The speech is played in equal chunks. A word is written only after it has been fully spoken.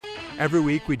Every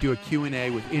week we do a Q&A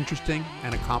with interesting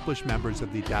and accomplished members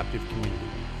of the adaptive community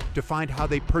to find how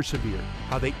they persevered,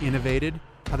 how they innovated,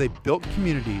 how they built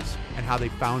communities, and how they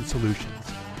found solutions.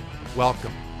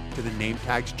 Welcome to the Name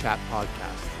Tags Chat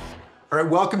Podcast. All right,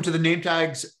 welcome to the Name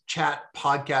Tags Chat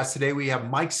Podcast. Today we have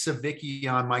Mike Savicki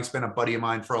on. Mike's been a buddy of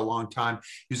mine for a long time.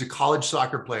 He was a college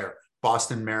soccer player,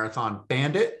 Boston Marathon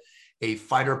bandit, a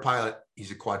fighter pilot. He's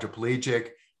a quadriplegic,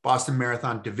 Boston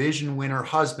Marathon division winner,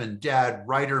 husband, dad,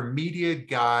 writer, media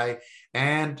guy,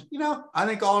 and, I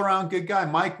think all around good guy.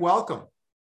 Mike, welcome.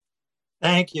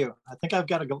 Thank you. I think I've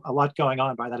got a lot going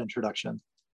on by that introduction.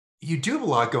 You do have a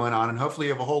lot going on, and hopefully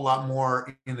you have a whole lot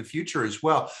more in the future as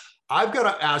well. I've got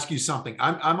to ask you something.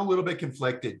 I'm a little bit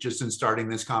conflicted just in starting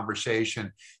this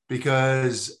conversation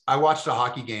because I watched a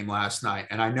hockey game last night,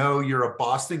 and I know you're a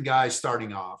Boston guy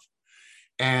starting off,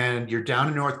 and you're down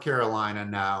in North Carolina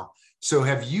now. So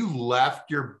have you left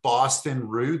your Boston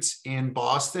roots in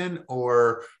Boston,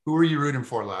 or who were you rooting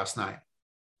for last night?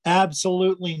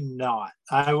 Absolutely not.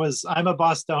 I'm a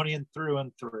Bostonian through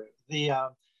and through. The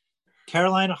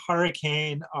Carolina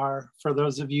Hurricane are, for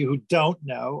those of you who don't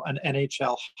know, an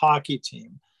NHL hockey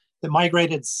team that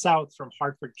migrated south from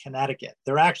Hartford, Connecticut.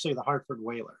 They're actually the Hartford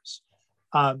Whalers.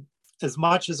 As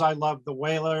much as I love the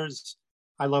Whalers,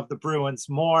 I love the Bruins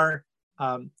more.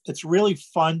 It's really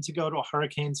fun to go to a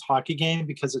Hurricanes hockey game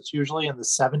because it's usually in the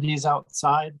 70s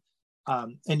outside,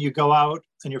 and you go out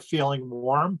and you're feeling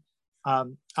warm.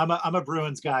 I'm a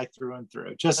Bruins guy through and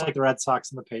through, just like the Red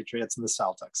Sox and the Patriots and the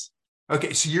Celtics.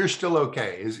 Okay, so you're still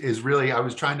okay. Is really, I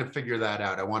was trying to figure that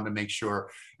out. I wanted to make sure,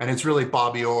 and it's really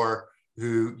Bobby Orr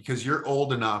who, because you're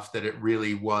old enough that it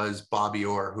really was Bobby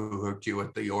Orr who hooked you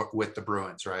with the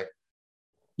Bruins, right?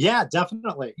 Yeah,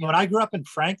 definitely. When I grew up in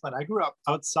Franklin, I grew up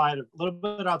a little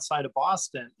bit outside of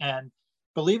Boston. And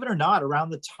believe it or not,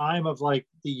 around the time of like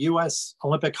the U.S.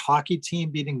 Olympic hockey team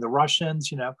beating the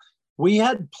Russians, we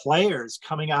had players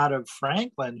coming out of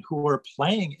Franklin who were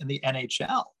playing in the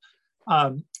NHL.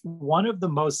 One of the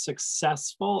most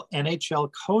successful NHL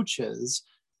coaches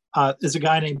is a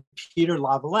guy named Peter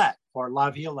Laviolette, or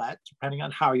Laviolette, depending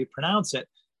on how you pronounce it.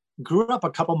 Grew up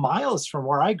a couple miles from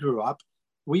where I grew up.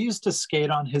 We used to skate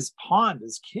on his pond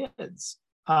as kids.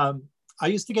 I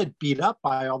used to get beat up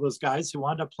by all those guys who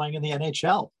wound up playing in the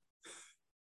NHL.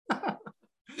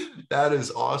 That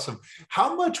is awesome.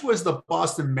 How much was the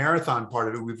Boston Marathon part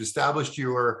of it? We've established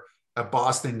you were a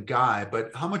Boston guy,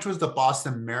 but how much was the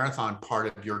Boston Marathon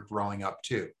part of your growing up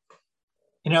too?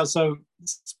 So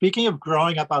speaking of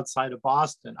growing up outside of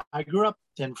Boston, I grew up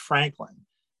in Franklin.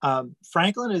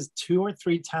 Franklin is 2 or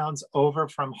 3 towns over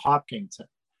from Hopkinton.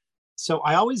 So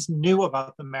I always knew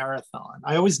about the marathon.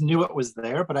 I always knew it was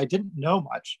there, but I didn't know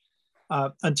much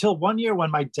until one year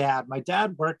when my dad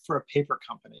worked for a paper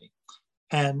company,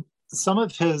 and some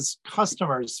of his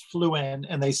customers flew in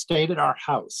and they stayed at our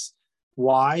house.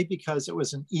 Why? Because it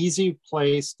was an easy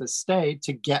place to stay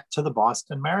to get to the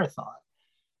Boston Marathon.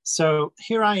 So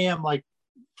here I am, like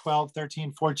 12,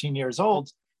 13, 14 years old.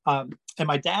 And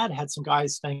my dad had some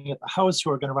guys staying at the house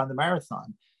who were going to run the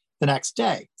marathon the next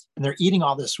day. And they're eating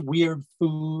all this weird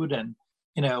food and,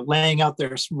 laying out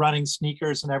their running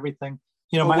sneakers and everything.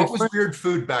 What was weird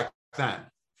food back then?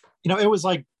 It was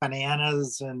like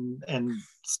bananas and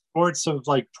sorts of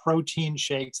like protein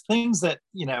shakes, things that,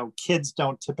 kids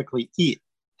don't typically eat.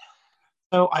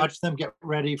 So I watched them get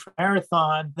ready for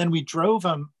marathon. Then we drove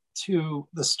them to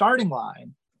the starting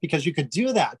line because you could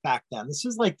do that back then. This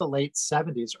is like the late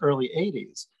 70s, early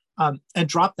 80s. And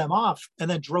dropped them off and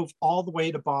then drove all the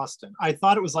way to Boston. I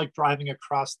thought it was like driving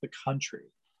across the country.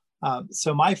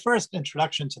 So my first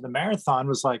introduction to the marathon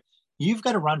was like, you've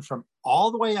got to run from all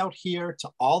the way out here to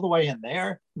all the way in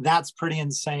there. That's pretty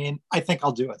insane. I think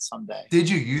I'll do it someday. Did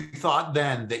you? You thought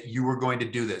then that you were going to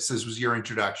do this? This was your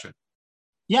introduction?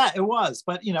 Yeah, it was.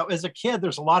 But, as a kid,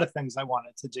 there's a lot of things I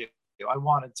wanted to do. I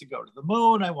wanted to go to the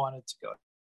moon. I wanted to go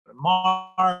to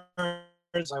Mars.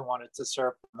 I wanted to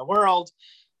surf the world.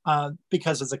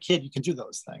 Because as a kid, you can do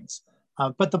those things.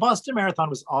 But the Boston Marathon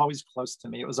was always close to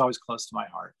me. It was always close to my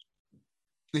heart.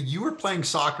 You were playing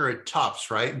soccer at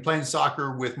Tufts, right? And playing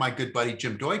soccer with my good buddy,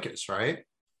 Jim Doikis, right?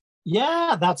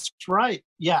 Yeah, that's right.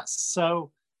 Yes.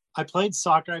 So I played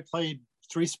soccer. I played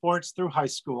 3 sports through high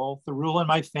school. The rule in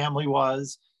my family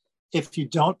was if you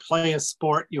don't play a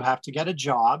sport, you have to get a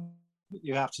job.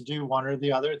 You have to do one or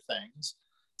the other things.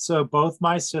 So both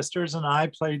my sisters and I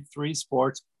played 3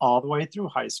 sports all the way through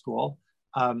high school.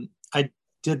 I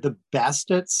did the best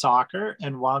at soccer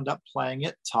and wound up playing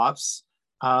at Tufts.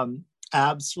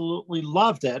 Absolutely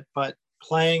loved it, but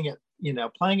playing at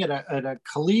a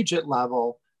collegiate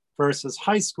level versus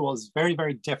high school is very,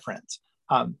 very different.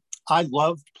 I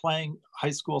loved playing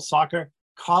high school soccer.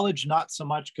 College, not so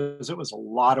much because it was a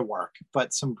lot of work,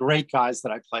 but some great guys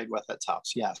that I played with at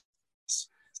Tufts. Yes.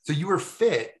 So you were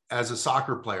fit as a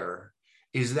soccer player.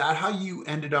 Is that how you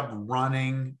ended up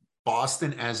running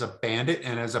Boston as a bandit?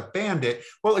 And as a bandit,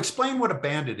 well, explain what a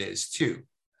bandit is too.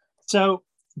 So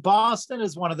Boston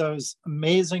is one of those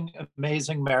amazing,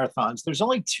 amazing marathons. There's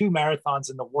only 2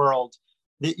 marathons in the world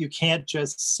that you can't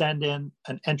just send in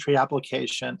an entry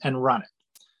application and run it.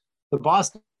 The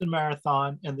Boston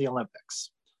Marathon and the Olympics.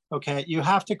 Okay, you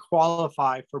have to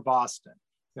qualify for Boston.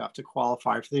 You have to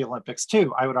qualify for the Olympics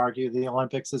too. I would argue the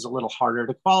Olympics is a little harder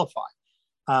to qualify.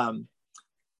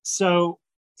 So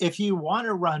if you want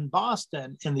to run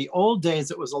Boston, in the old days,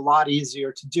 it was a lot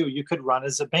easier to do. You could run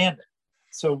as a bandit.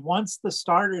 So once the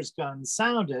starter's gun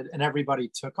sounded and everybody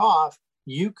took off,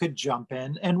 you could jump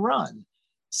in and run.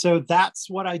 So that's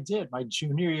what I did. My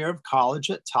junior year of college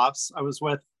at Tufts, I was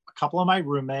with a couple of my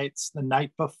roommates. The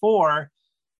night before,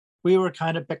 we were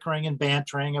kind of bickering and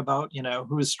bantering about,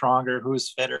 who's stronger, who's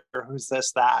fitter, who's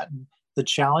this, that. And the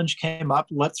challenge came up,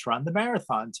 let's run the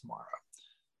marathon tomorrow.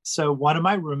 So one of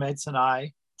my roommates and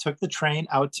I took the train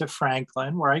out to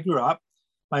Franklin, where I grew up.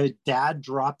 My dad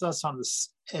dropped us on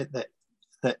the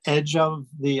edge of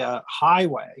the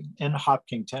highway in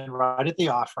Hopkinton, right at the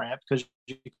off-ramp, because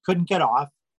you couldn't get off.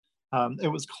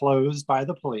 It was closed by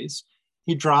the police.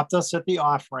 He dropped us at the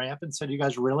off-ramp and said, you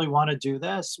guys really want to do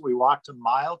this? We walked a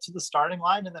mile to the starting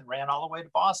line and then ran all the way to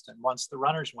Boston. Once the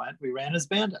runners went, we ran as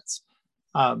bandits.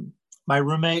 My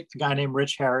roommate, a guy named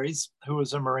Rich Harries, who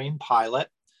was a Marine pilot,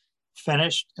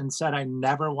 finished and said, I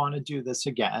never want to do this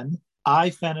again. I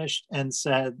finished and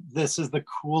said, this is the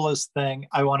coolest thing.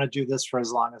 I want to do this for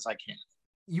as long as I can.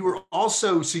 You were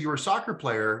also, so you were a soccer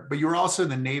player, but you were also in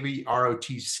the Navy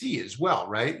ROTC as well,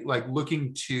 right? Like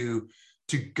looking to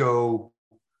go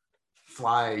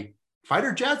fly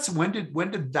fighter jets. When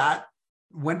did that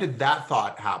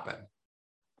thought happen?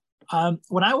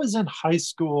 When I was in high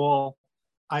school,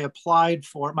 I applied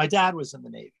for, my dad was in the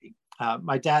Navy.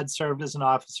 My dad served as an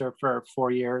officer for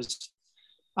 4 years.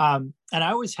 And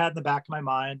I always had in the back of my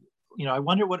mind, I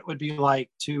wonder what it would be like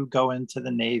to go into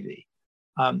the Navy.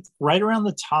 Right around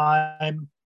the time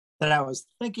that I was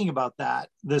thinking about that,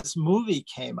 this movie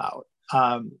came out,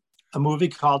 a movie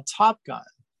called Top Gun.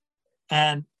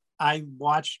 And I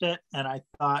watched it and I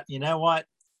thought, you know what?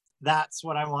 That's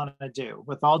what I want to do.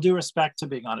 With all due respect to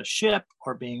being on a ship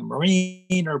or being a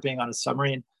Marine or being on a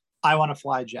submarine, I want to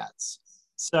fly jets.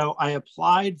 So I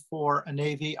applied for a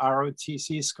Navy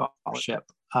ROTC scholarship,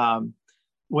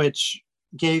 which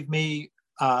gave me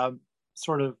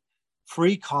sort of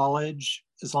free college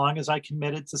as long as I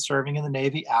committed to serving in the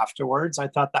Navy afterwards. I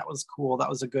thought that was cool. That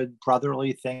was a good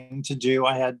brotherly thing to do.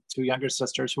 I had 2 younger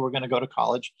sisters who were going to go to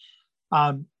college.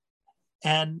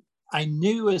 And I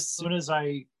knew as soon as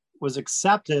I was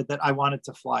accepted that I wanted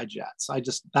to fly jets.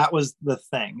 That was the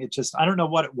thing. I don't know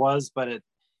what it was, but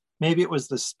maybe it was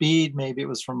the speed, maybe it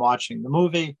was from watching the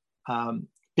movie.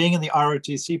 Being in the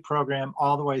ROTC program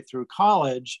all the way through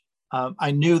college,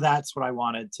 I knew that's what I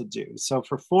wanted to do. So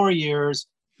for 4 years,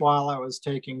 while I was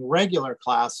taking regular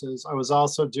classes, I was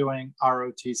also doing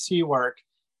ROTC work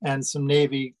and some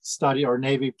Navy study or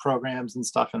Navy programs and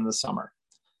stuff in the summer.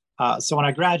 So when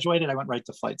I graduated, I went right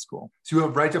to flight school. So you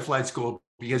went right to flight school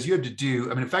because you had to do,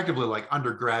 effectively like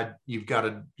undergrad, you've got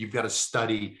to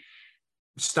study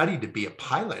to be a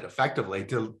pilot effectively,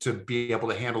 to be able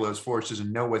to handle those forces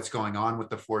and know what's going on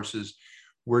with the forces.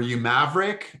 Were you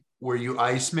Maverick? Were you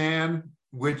Iceman?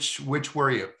 Which were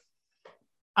you?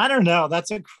 I don't know.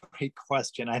 That's a great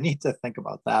question. I need to think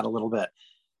about that a little bit.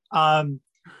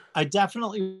 I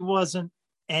definitely wasn't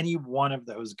any one of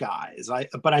those guys.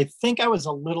 But I think I was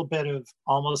a little bit of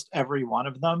almost every one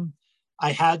of them.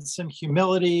 I had some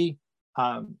humility,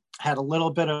 had a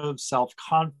little bit of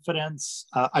self-confidence.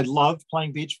 I loved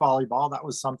playing beach volleyball. That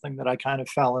was something that I kind of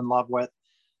fell in love with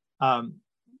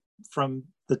from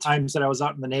the times that I was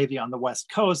out in the Navy on the West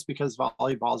Coast, because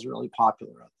volleyball is really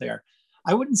popular out there.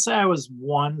 I wouldn't say I was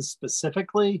one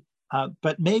specifically,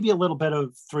 but maybe a little bit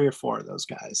of 3 or 4 of those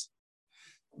guys.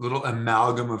 Little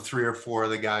amalgam of 3 or 4 of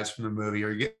the guys from the movie.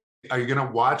 Are you going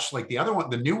to watch like the other one?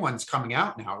 The new one's coming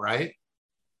out now, right?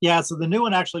 Yeah. So the new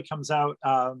one actually comes out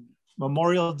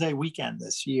Memorial Day weekend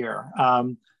this year.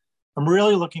 I'm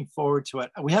really looking forward to it.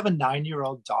 We have a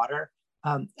 9-year-old daughter,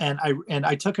 and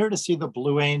I took her to see the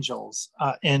Blue Angels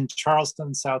in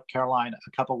Charleston, South Carolina,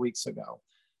 a couple weeks ago.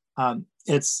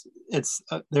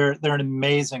 They're an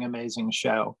amazing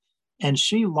show. And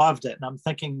she loved it. And I'm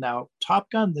thinking now,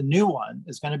 Top Gun, the new one,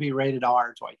 is going to be rated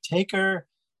R. Do I take her?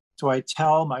 Do I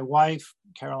tell my wife,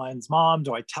 Caroline's mom,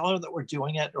 do I tell her that we're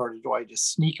doing it, or do I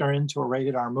just sneak her into a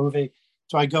rated R movie?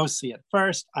 Do I go see it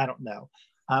first? I don't know.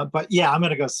 But yeah, I'm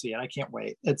going to go see it. I can't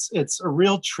wait. It's a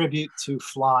real tribute to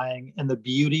flying and the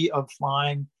beauty of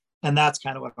flying. And that's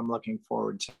kind of what I'm looking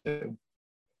forward to.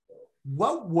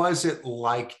 What was it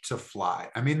like to fly?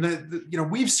 I mean,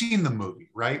 we've seen the movie,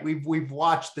 right? We've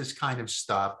watched this kind of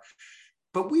stuff,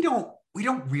 but we don't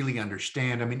really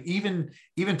understand. I mean,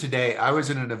 even today, I was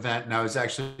in an event and I was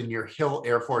actually near Hill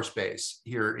Air Force Base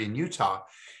here in Utah,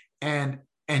 and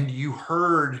you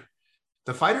heard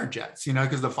the fighter jets,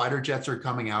 because the fighter jets are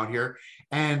coming out here,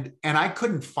 and I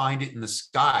couldn't find it in the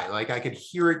sky. Like, I could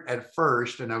hear it at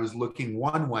first, and I was looking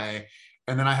one way,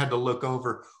 and then I had to look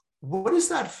over. What does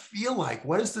that feel like?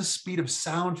 What does the speed of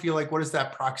sound feel like? What does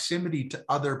that proximity to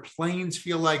other planes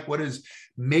feel like? What is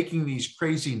making these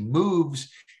crazy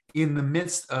moves in the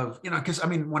midst of, because I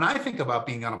mean, when I think about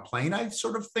being on a plane, I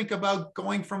sort of think about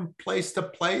going from place to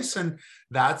place, and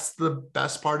that's the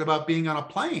best part about being on a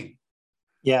plane.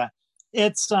 Yeah.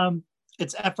 It's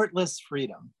effortless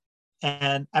freedom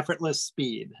and effortless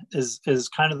speed is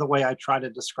kind of the way I try to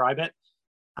describe it.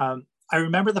 I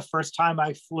remember the first time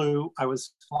I flew, I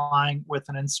was flying with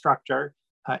an instructor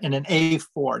in an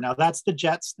A4. Now that's the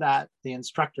jets that the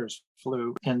instructors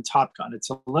flew in Top Gun. It's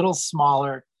a little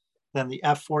smaller than the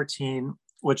F-14,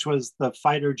 which was the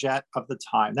fighter jet of the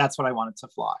time. That's what I wanted to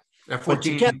fly.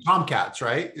 F-14 Tomcats,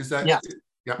 right? Is that? Yes.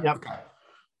 Yep. Okay.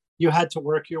 You had to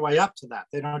work your way up to that.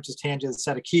 They don't just hand you a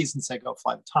set of keys and say, go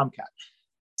fly the Tomcat.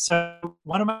 So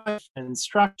one of my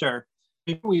instructor,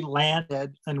 we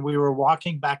landed and we were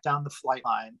walking back down the flight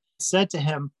line, I said to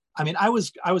him, I mean, I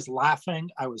was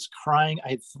laughing, I was crying,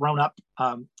 I had thrown up.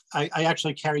 I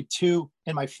actually carried two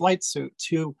in my flight suit,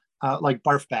 like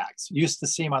barf bags. You used to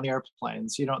see them on the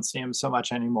airplanes. You don't see them so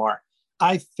much anymore.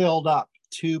 I filled up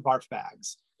 2 barf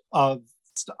bags of,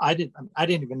 I didn't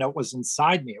even know it was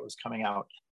inside me. It was coming out.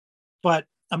 But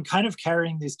I'm kind of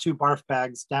carrying these 2 barf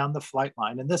bags down the flight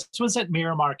line. And this was at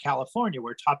Miramar, California,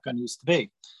 where Top Gun used to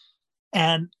be.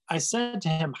 And I said to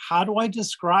him, how do I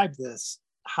describe this?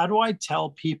 How do I tell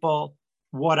people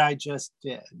what I just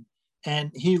did?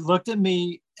 And he looked at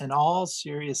me in all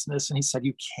seriousness and he said,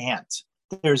 you can't.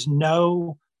 There's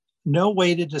no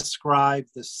way to describe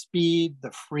the speed,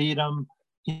 the freedom,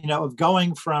 of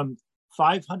going from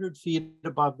 500 feet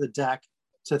above the deck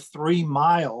to 3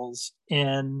 miles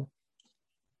in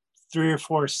 3 or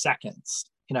 4 seconds,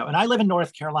 and I live in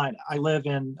North Carolina. I live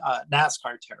in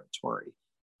NASCAR territory,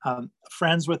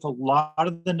 friends with a lot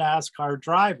of the NASCAR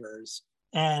drivers.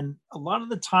 And a lot of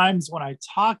the times when I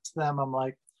talk to them, I'm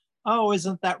like, oh,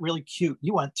 isn't that really cute?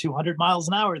 You went 200 miles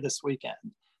an hour this weekend.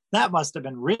 That must have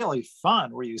been really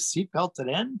fun. Were you seatbelted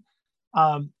in?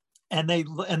 And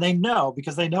they know,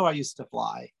 because they know I used to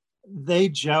fly. They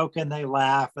joke and they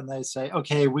laugh and they say,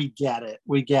 okay, we get it.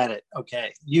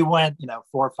 Okay. You went,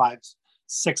 400, 500,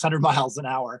 600 miles an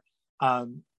hour.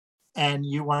 And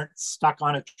you weren't stuck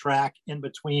on a track in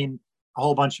between a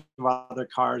whole bunch of other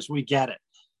cars. We get it.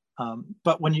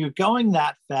 But when you're going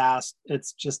that fast,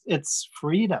 it's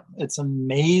freedom. It's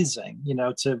amazing,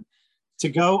 to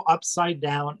go upside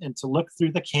down and to look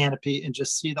through the canopy and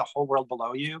just see the whole world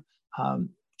below you.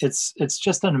 It's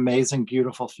just an amazing,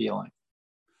 beautiful feeling.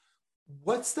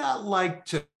 What's that like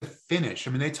to finish?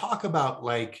 I mean, they talk about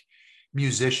like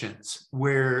musicians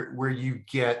where you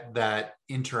get that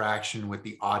interaction with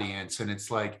the audience, and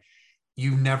it's like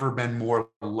you've never been more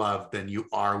loved than you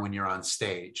are when you're on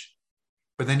stage.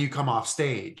 But then you come off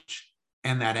stage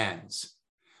and that ends.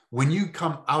 When you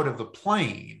come out of the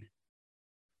plane,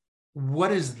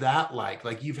 what is that like?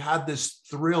 Like, you've had this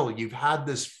thrill, you've had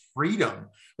this freedom,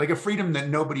 like a freedom that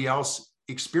nobody else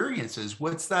experiences.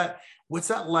 What's that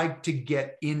like to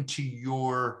get into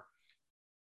your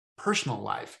personal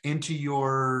life, into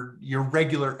your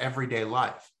regular everyday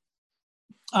life?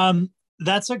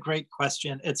 That's a great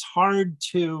question. It's hard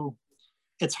to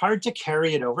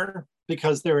carry it over,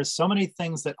 because there are so many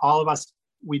things that all of us,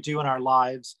 we do in our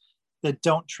lives that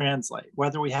don't translate,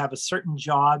 whether we have a certain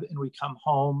job and we come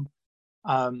home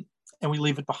and we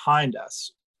leave it behind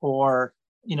us, or,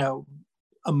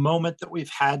 a moment that we've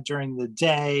had during the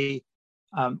day.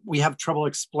 We have trouble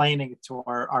explaining it to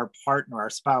our partner, our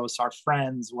spouse, our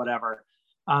friends, whatever.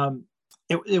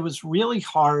 It was really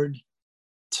hard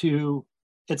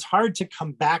it's hard to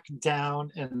come back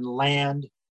down and land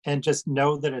and just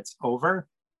know that it's over.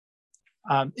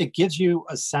 It gives you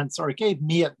a sense, or it gave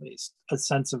me at least, a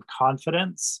sense of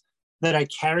confidence that I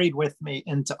carried with me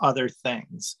into other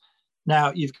things.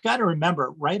 Now, you've got to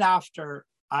remember, right after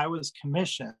I was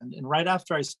commissioned and right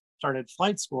after I started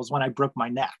flight school is when I broke my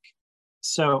neck.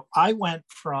 So I went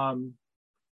from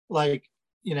like,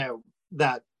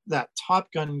 that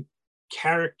Top Gun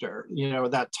character,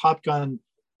 that Top Gun,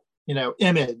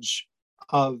 image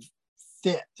of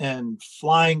fit and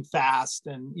flying fast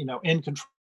and, in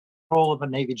control of a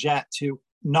Navy jet, to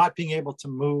not being able to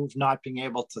move, not being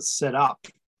able to sit up.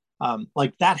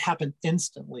 Like that happened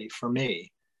instantly for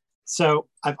me. So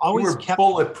I've always kept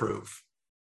bulletproof.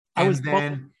 I was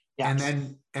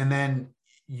and then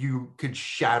you could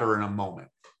shatter in a moment.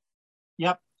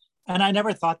 Yep. And I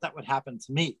never thought that would happen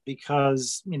to me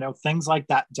because, things like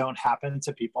that don't happen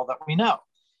to people that we know.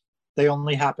 They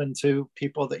only happen to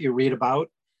people that you read about,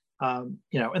 in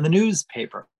the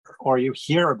newspaper or you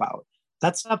hear about.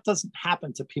 That stuff doesn't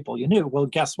happen to people you knew. Well,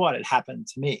 guess what? It happened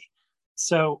to me.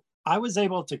 So I was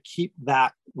able to keep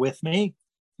that with me,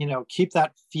 keep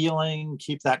that feeling,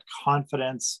 keep that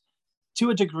confidence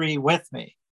to a degree with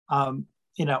me. And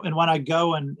when I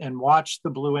go and watch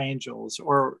the Blue Angels,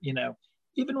 or,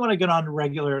 even when I get on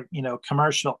regular,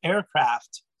 commercial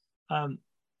aircraft,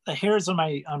 the hairs on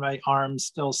my arms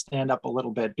still stand up a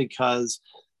little bit because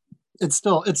it's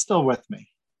still with me.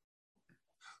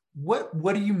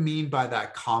 What do you mean by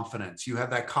that confidence? You have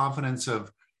that confidence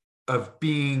of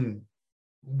being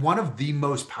one of the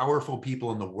most powerful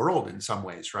people in the world in some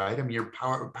ways, right? I mean, you're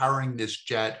powering this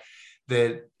jet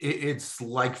that it's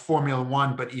like Formula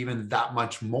One, but even that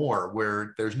much more,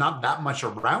 where there's not that much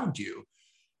around you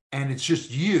and it's just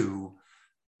you.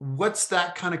 What's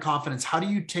that kind of confidence? How do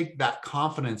you take that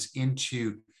confidence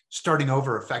into starting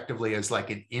over effectively as like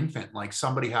an infant, like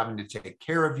somebody having to take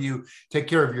care of you, take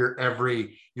care of your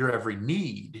every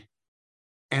need,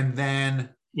 and then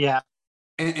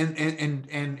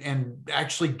and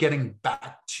actually getting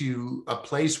back to a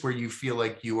place where you feel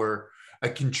like you are a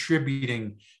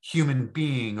contributing human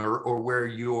being, or where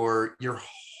you're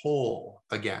whole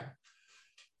again?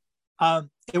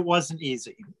 It wasn't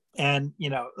easy. And,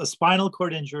 a spinal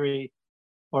cord injury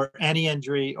or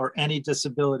any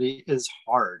disability is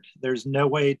hard. There's no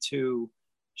way to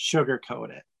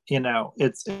sugarcoat it.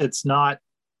 It's not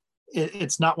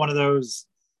one of those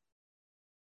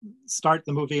start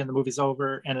the movie and the movie's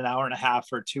over in an hour and a half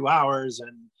or 2 hours,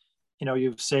 and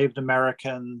you've saved America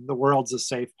and the world's a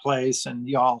safe place, and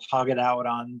you all hug it out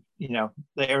on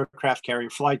the aircraft carrier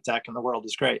flight deck and the world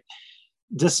is great.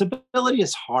 Disability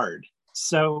is hard.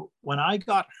 So when I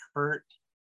got hurt,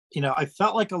 I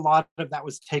felt like a lot of that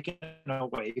was taken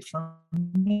away from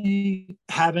me.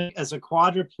 Having, as a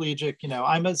quadriplegic,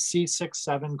 I'm a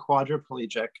C6-7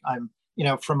 quadriplegic. I'm,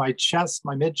 from my chest,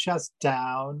 my mid-chest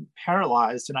down,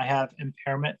 paralyzed, and I have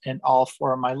impairment in all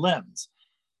 4 of my limbs.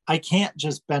 I can't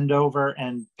just bend over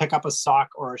and pick up a sock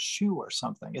or a shoe or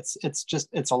something.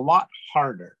 It's a lot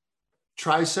harder.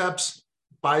 Triceps,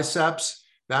 biceps,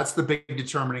 that's the big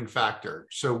determining factor.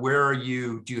 So where are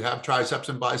you? Do you have triceps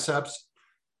and biceps?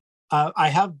 I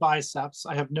have biceps.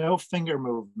 I have no finger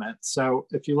movement. So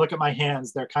if you look at my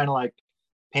hands, they're kind of like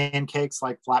pancakes,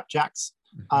 like flapjacks.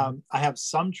 Mm-hmm. I have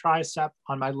some tricep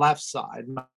on my left side.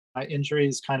 My injury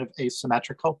is kind of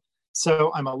asymmetrical.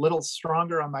 So I'm a little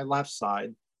stronger on my left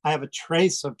side. I have a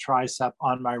trace of tricep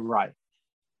on my right.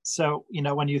 So,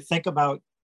 when you think about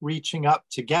reaching up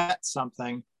to get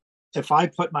something, if I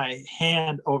put my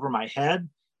hand over my head,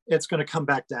 it's going to come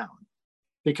back down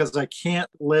because I can't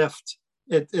lift.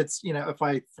 It's if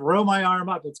I throw my arm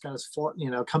up, it's going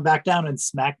to, come back down and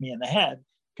smack me in the head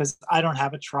because I don't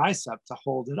have a tricep to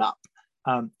hold it up.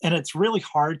 And it's really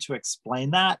hard to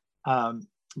explain that.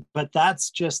 But that's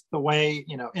just the way,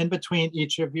 in between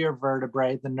each of your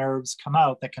vertebrae, the nerves come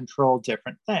out that control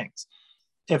different things.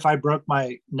 If I broke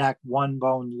my neck 1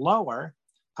 bone lower,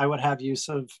 I would have use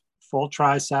of full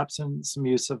triceps and some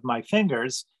use of my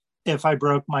fingers. If I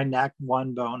broke my neck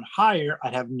 1 bone higher,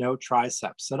 I'd have no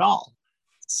triceps at all.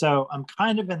 So I'm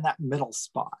kind of in that middle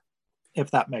spot,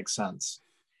 if that makes sense.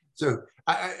 So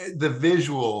the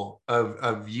visual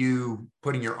of you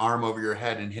putting your arm over your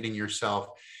head and hitting yourself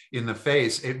in the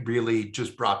face, it really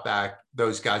just brought back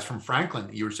those guys from Franklin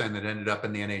that you were saying that ended up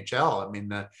in the NHL. I mean,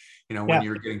 when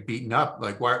you're getting beaten up,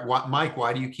 like, why, Mike,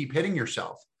 why do you keep hitting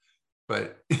yourself?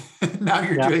 But now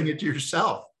you're doing it to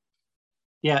yourself.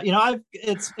 Yeah,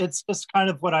 it's just kind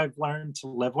of what I've learned to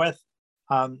live with.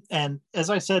 And as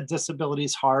I said, disability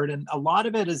is hard, and a lot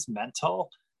of it is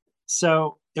mental.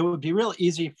 So it would be real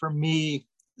easy for me.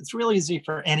 It's really easy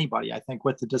for anybody, I think,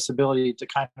 with a disability to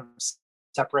kind of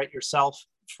separate yourself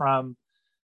from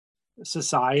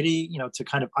society, to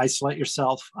kind of isolate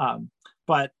yourself.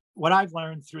 But what I've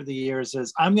learned through the years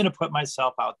is I'm going to put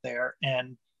myself out there,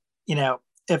 and,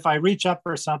 if I reach up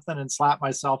for something and slap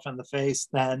myself in the face,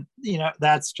 then,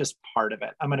 that's just part of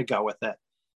it. I'm going to go with it.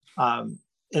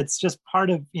 it's just part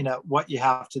of, what you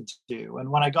have to do. And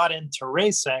when I got into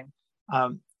racing,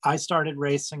 I started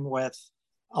racing with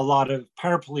a lot of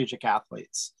paraplegic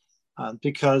athletes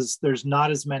because there's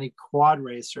not as many quad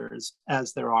racers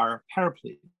as there are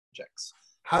paraplegics.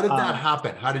 How did that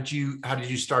happen? How did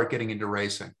you start getting into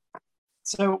racing?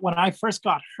 So when I first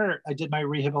got hurt, I did my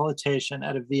rehabilitation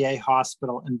at a VA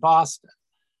hospital in Boston.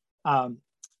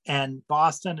 And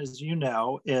Boston, as you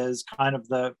know, is kind of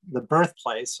the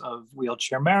birthplace of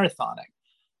wheelchair marathoning.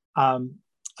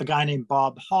 A guy named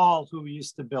Bob Hall, who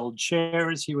used to build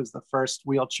chairs, he was the first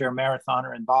wheelchair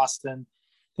marathoner in Boston.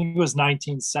 I think it was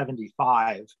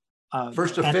 1975.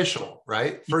 First official,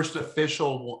 right? First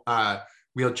official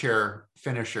wheelchair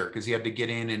finisher, because he had to get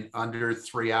in under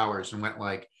 3 hours and went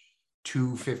like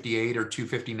 2:58 or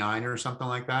 2:59 or something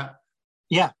like that.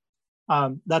 Yeah,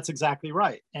 that's exactly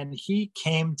right. And he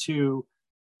came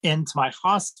into my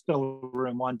hospital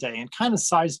room one day and kind of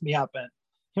sized me up. And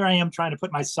here I am trying to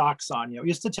put my socks on. It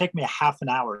used to take me a half an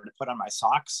hour to put on my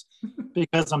socks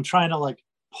because I'm trying to like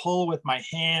pull with my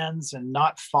hands and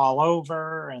not fall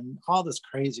over and all this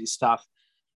crazy stuff.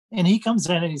 And he comes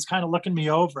in and he's kind of looking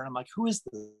me over. And I'm like, who is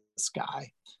this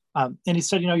guy? And he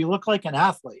said, you look like an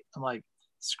athlete. I'm like,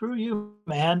 screw you,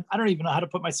 man. I don't even know how to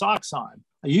put my socks on.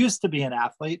 I used to be an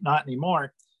athlete, not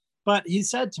anymore. But he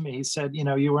said to me,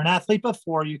 you were an athlete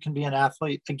before, you can be an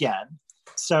athlete again.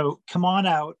 So come on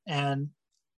out. And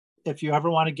if you ever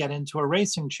want to get into a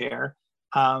racing chair,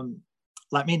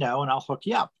 let me know and I'll hook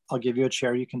you up. I'll give you a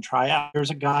chair you can try out. There's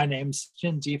a guy named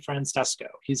DiFrancesco.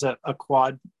 He's a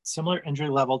quad, similar injury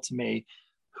level to me,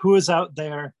 who is out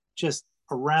there just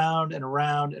around and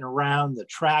around and around the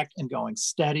track and going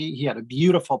steady. He had a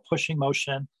beautiful pushing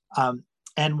motion.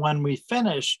 And when we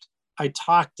finished, I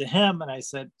talked to him and I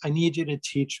said, I need you to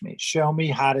teach me, show me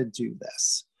how to do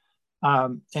this.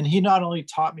 And he not only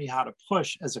taught me how to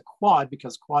push as a quad,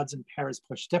 because quads and pairs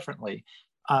push differently,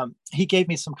 he gave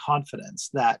me some confidence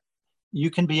that you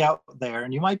can be out there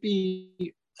and you might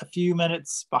be a few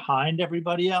minutes behind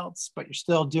everybody else, but you're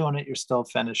still doing it, you're still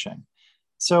finishing.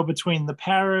 So between the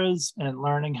paras and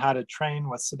learning how to train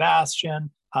with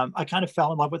Sebastian, I kind of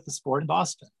fell in love with the sport in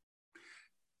Boston.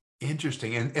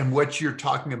 Interesting. And what you're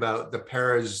talking about, the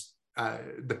paras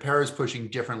pushing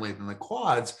differently than the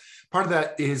quads, part of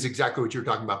that is exactly what you were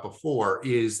talking about before,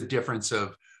 is the difference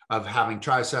of having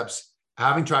triceps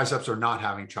or not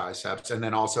having triceps, and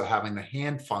then also having the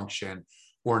hand function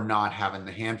or not having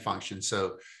the hand function.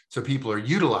 So people are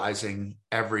utilizing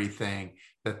everything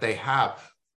that they have.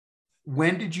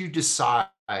 When did you decide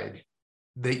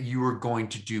that you were going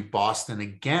to do Boston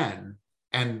again?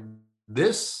 And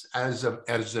this as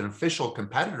an official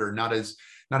competitor, not as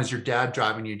your dad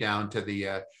driving you down to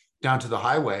the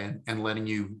highway and letting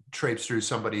you traipse through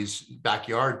somebody's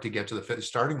backyard to get to the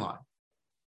starting line.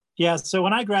 Yeah. So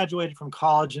when I graduated from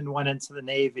college and went into the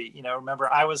Navy,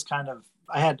 remember I was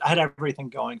I had everything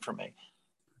going for me.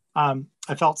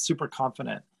 I felt super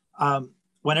confident.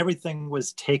 When everything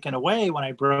was taken away, when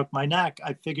I broke my neck,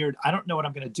 I figured, I don't know what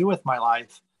I'm going to do with my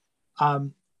life.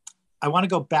 I want to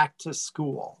go back to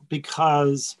school,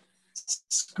 because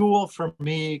school for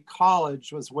me,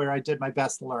 college was where I did my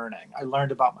best learning. I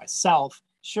learned about myself.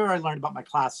 Sure, I learned about my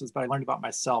classes, but I learned about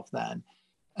myself then.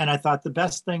 And I thought the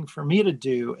best thing for me to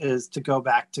do is to go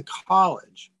back to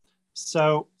college.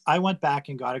 So I went back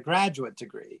and got a graduate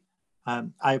degree. I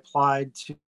applied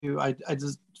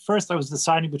first I was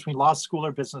deciding between law school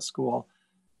or business school.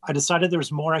 I decided there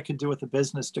was more I could do with a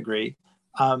business degree.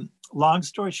 Long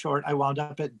story short, I wound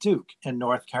up at Duke in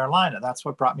North Carolina. That's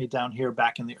what brought me down here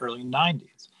back in the early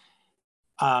 90s.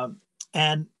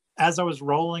 And as I was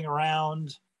rolling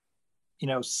around,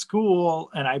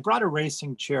 school, and I brought a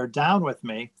racing chair down with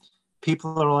me,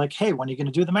 people are like, hey, when are you going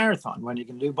to do the marathon? When are you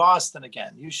going to do Boston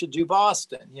again? You should do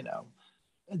Boston.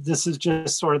 This is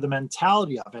just sort of the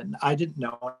mentality of it. And I didn't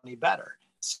know any better.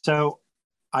 So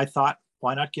I thought,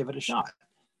 why not give it a shot?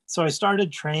 So I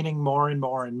started training more and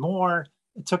more and more.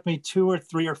 It took me 2 or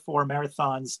 3 or 4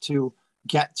 marathons to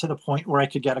get to the point where I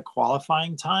could get a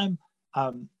qualifying time.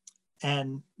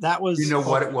 And that was...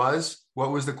 what it was? What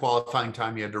was the qualifying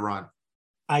time you had to run?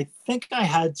 I think I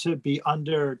had to be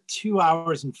under 2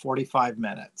 hours and 45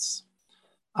 minutes.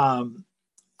 Either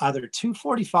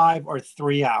 2:45 or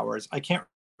 3 hours. I can't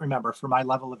remember for my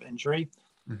level of injury.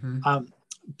 Mm-hmm.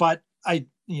 But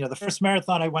the first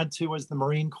marathon I went to was the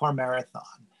Marine Corps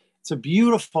Marathon. It's a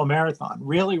beautiful marathon,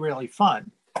 really, really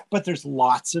fun, but there's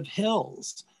lots of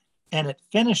hills, and it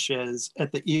finishes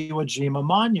at the Iwo Jima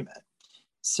Monument.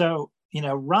 So,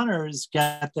 runners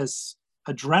get this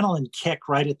adrenaline kick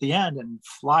right at the end and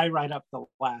fly right up the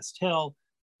last hill.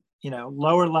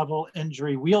 Lower level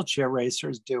injury wheelchair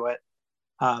racers do it.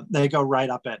 They go right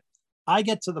up it. I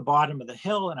get to the bottom of the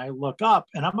hill and I look up,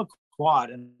 and I'm a quad,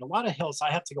 and a lot of hills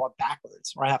I have to go up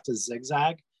backwards or I have to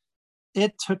zigzag.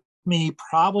 It took me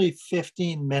probably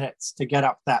 15 minutes to get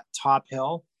up that top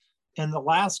hill. And the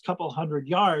last couple hundred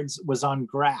yards was on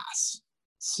grass.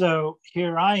 So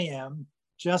here I am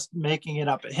just making it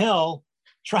up a hill,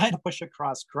 trying to push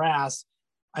across grass.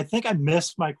 I think I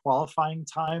missed my qualifying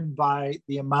time by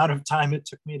the amount of time it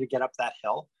took me to get up that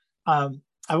hill.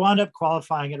 I wound up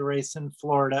qualifying at a race in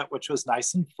Florida, which was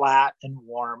nice and flat and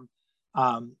warm.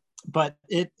 But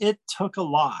it took a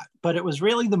lot. But it was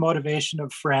really the motivation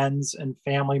of friends and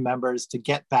family members to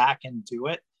get back and do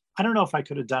it. I don't know if I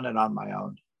could have done it on my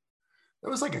own. That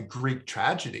was like a Greek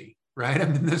tragedy, right? I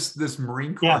mean, this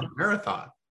Marine Corps marathon.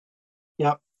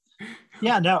 Yep.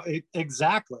 Yeah, no,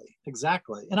 exactly.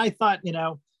 And I thought,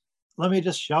 let me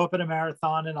just show up at a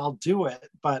marathon and I'll do it.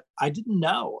 But I didn't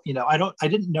know, I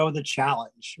didn't know the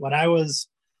challenge. When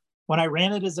I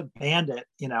ran it as a bandit,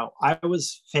 I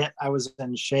was fit, I was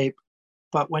in shape.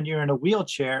 But when you're in a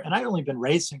wheelchair, and I'd only been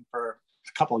racing for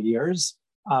a couple of years,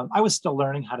 I was still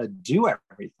learning how to do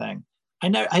everything.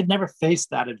 I'd never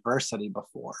faced that adversity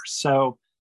before. So,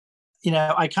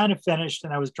 I kind of finished,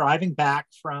 and I was driving back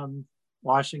from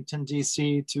Washington,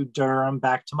 D.C. to Durham,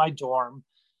 back to my dorm,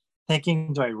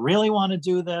 thinking, do I really want to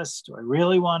do this? Do I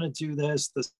really want to do this?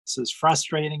 This is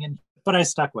frustrating. But I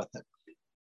stuck with it.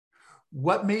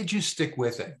 What made you stick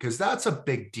with it? Because that's a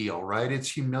big deal, right?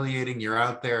 It's humiliating. You're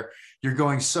out there, you're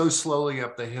going so slowly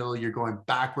up the hill, you're going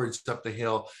backwards up the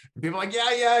hill. And people are like,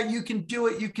 yeah, you can do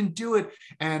it. You can do it.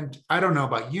 And I don't know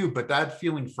about you, but that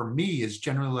feeling for me is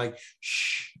generally like,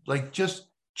 shh, like just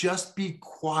be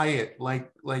quiet. Like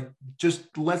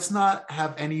just let's not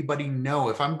have anybody know.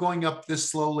 If I'm going up this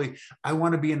slowly, I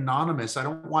want to be anonymous. I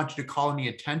don't want you to call any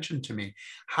attention to me.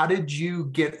 How did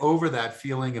you get over that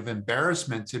feeling of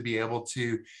embarrassment to be able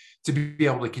to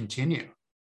continue?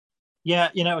 Yeah,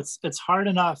 it's hard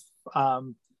enough.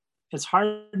 It's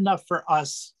hard enough for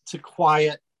us to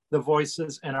quiet the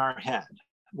voices in our head,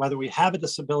 whether we have a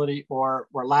disability or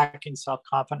we're lacking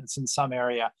self-confidence in some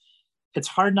area. It's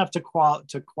hard enough to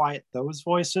quiet those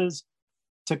voices,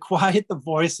 to quiet the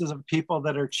voices of people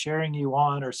that are cheering you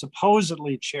on or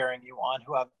supposedly cheering you on,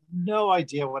 who have no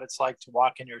idea what it's like to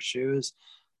walk in your shoes,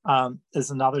 is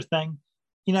another thing.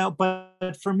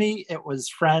 But for me, it was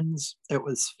friends, it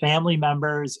was family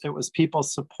members, it was people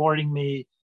supporting me,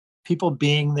 people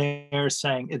being there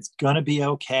saying, it's going to be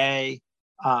okay.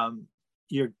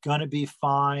 You're going to be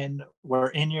fine.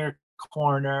 We're in your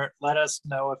corner. Let us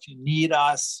know if you need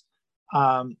us.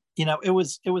 It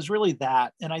was really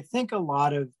that. And I think a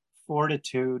lot of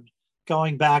fortitude,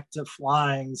 going back to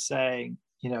flying, saying,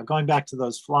 going back to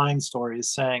those flying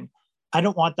stories, saying, I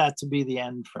don't want that to be the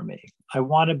end for me. I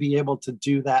want to be able to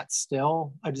do that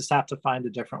still. I just have to find a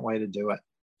different way to do it.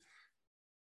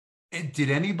 And did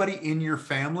anybody in your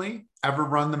family ever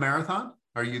run the marathon?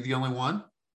 Are you the only one?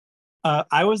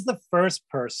 I was the first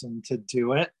person to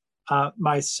do it.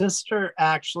 My sister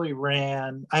actually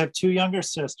ran. I have two younger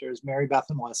sisters, Mary Beth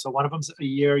and Melissa. One of them's a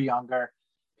year younger.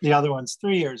 The other one's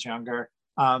 3 years younger.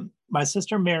 My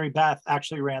sister, Mary Beth,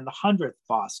 actually ran the 100th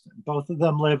Boston. Both of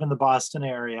them live in the Boston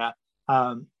area.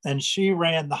 And she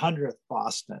ran the 100th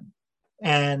Boston.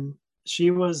 And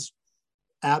she was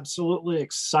absolutely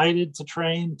excited to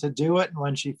train to do it. And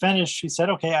when she finished, she said,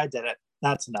 okay, I did it.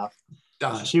 That's enough.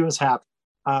 Done. She was happy.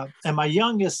 And my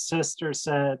youngest sister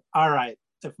said, all right,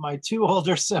 if my two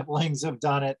older siblings have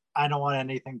done it, I don't want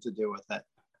anything to do with it.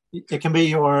 It can be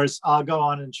yours. I'll go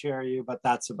on and cheer you, but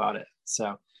that's about it.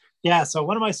 So, yeah. So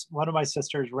one of my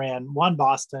sisters ran one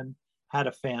Boston, had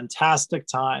a fantastic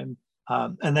time,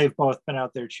 and they've both been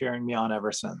out there cheering me on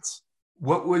ever since.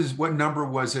 What number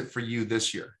was it for you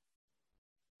this year?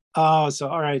 Oh, so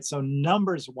all right. So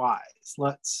numbers wise,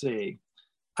 let's see.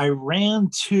 I ran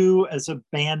 2 as a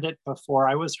bandit before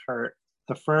I was hurt.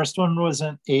 The first one was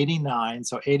in 89,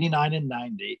 so 89 and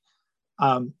 90.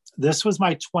 This was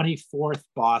my 24th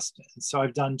Boston. So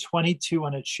I've done 22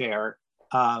 in a chair,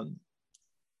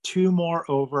 2 more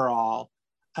overall.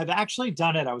 I've actually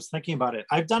done it. I was thinking about it.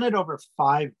 I've done it over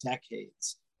 5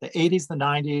 decades, the 80s, the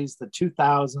 90s, the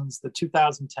 2000s, the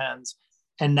 2010s,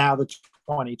 and now the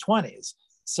 2020s.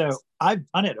 So I've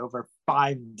done it over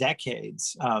 5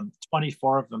 decades,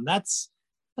 24 of them. That's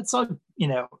a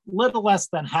little less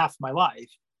than half my life,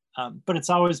 but it's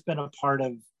always been a part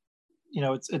of,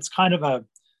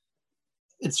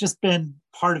 it's just been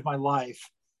part of my life,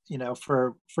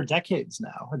 for decades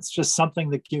now. It's just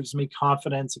something that gives me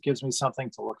confidence. It gives me something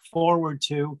to look forward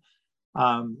to.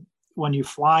 When you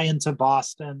fly into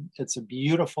Boston, it's a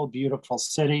beautiful, beautiful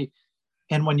city.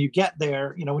 And when you get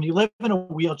there, when you live in a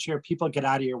wheelchair, people get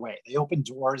out of your way. They open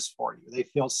doors for you. They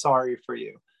feel sorry for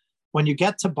you. When you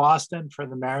get to Boston for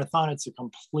the marathon, it's a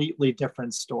completely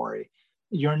different story.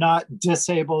 You're not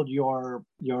disabled, you're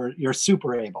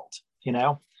super abled,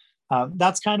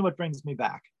 That's kind of what brings me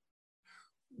back.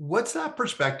 What's that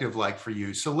perspective like for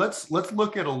you? So let's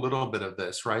look at a little bit of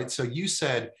this, right? So you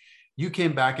said you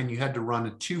came back and you had to run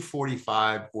a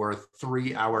 2:45 or a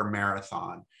 3-hour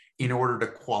marathon in order to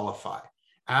qualify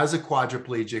as a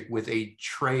quadriplegic with a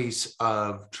trace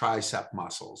of tricep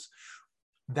muscles.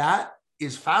 That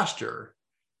is faster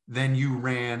than you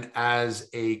ran as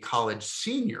a college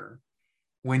senior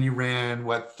when you ran,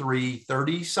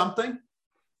 3:30 something?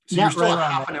 So Yeah, you're still right a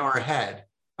around half there. an hour ahead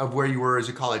of where you were as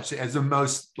a college, as the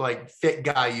most fit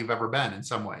guy you've ever been in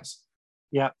some ways.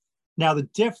 Yeah. Now, the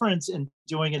difference in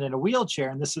doing it in a wheelchair,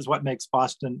 and this is what makes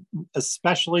Boston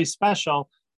especially special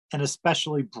and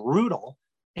especially brutal,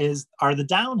 are the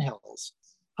downhills.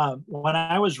 When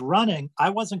I was running,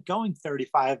 I wasn't going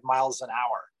 35 miles an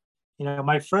hour.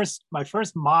 My first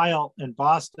mile in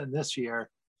Boston this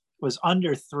year was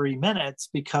under 3 minutes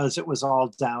because it was all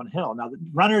downhill. Now, the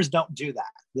runners don't do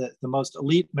that. The most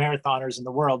elite marathoners in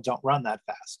the world don't run that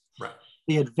fast. Right.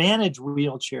 The advantage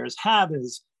wheelchairs have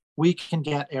is we can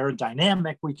get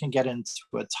aerodynamic, we can get into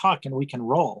a tuck, and we can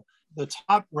roll. The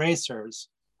top racers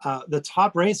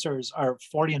are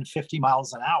 40 and 50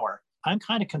 miles an hour. I'm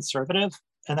kind of conservative,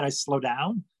 and then I slow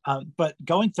down. But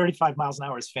going 35 miles an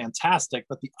hour is fantastic.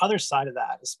 But the other side of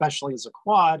that, especially as a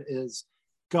quad, is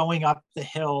going up the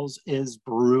hills is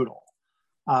brutal.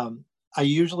 I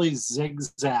usually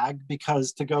zigzag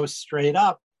because to go straight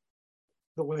up,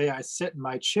 the way I sit in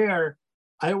my chair,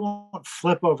 I won't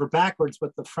flip over backwards,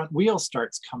 but the front wheel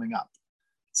starts coming up.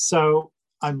 So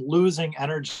I'm losing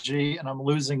energy and I'm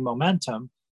losing momentum.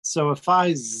 So if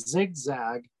I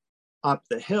zigzag up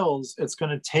the hills, it's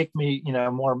going to take me,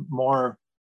 more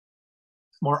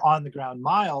on the ground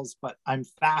miles, but I'm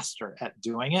faster at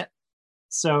doing it.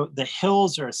 So the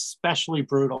hills are especially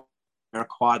brutal for a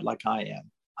quad like I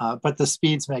am, but the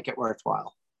speeds make it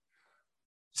worthwhile.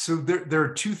 So there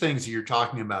are two things that you're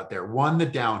talking about there. One, the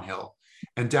downhill,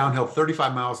 and downhill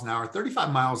 35 miles an hour.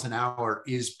 35 miles an hour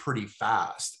is pretty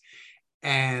fast.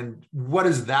 And what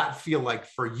does that feel like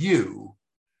for you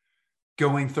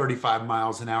going 35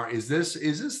 miles an hour? Is this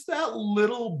that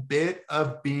little bit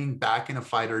of being back in a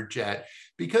fighter jet?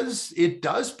 Because it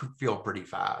does feel pretty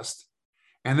fast.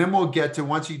 And then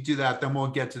once you do that, then we'll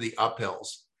get to the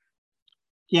uphills.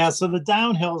 Yeah, so the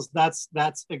downhills,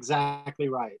 that's exactly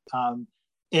right.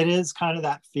 It is kind of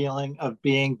that feeling of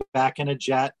being back in a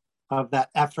jet, of that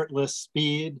effortless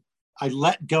speed. I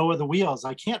let go of the wheels.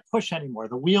 I can't push anymore.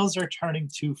 The wheels are turning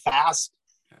too fast.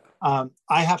 I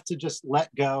have to just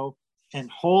let go and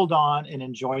hold on and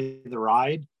enjoy the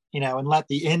ride, and let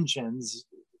the engines,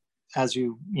 as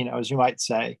you might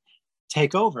say,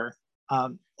 take over.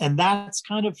 And that's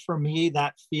kind of, for me,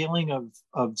 that feeling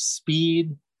of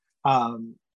speed,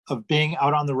 of being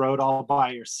out on the road all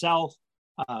by yourself,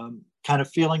 kind of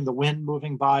feeling the wind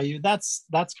moving by you. That's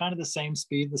kind of the same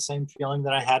speed, the same feeling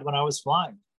that I had when I was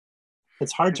flying.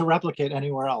 It's hard to replicate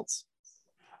anywhere else.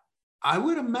 I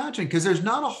would imagine, because there's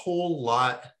not a whole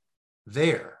lot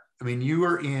there. I mean, you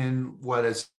are in what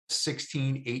is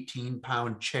 16, 18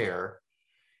 pound chair,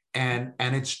 and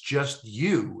it's just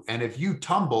you. And if you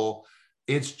tumble,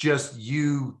 it's just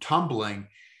you tumbling,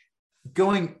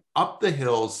 going up the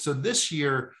hills. So this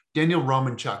year, Daniel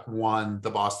Romanchuk won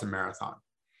the Boston Marathon,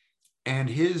 and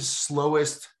his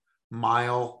slowest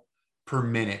mile per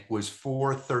minute was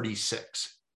 4:36.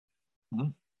 Mm-hmm.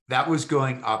 That was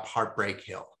going up Heartbreak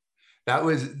Hill.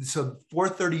 So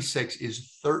 4:36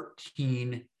 is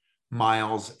 13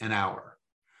 miles an hour.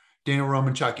 Daniel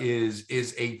Romanchuk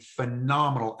is a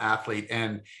phenomenal athlete,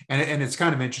 and it's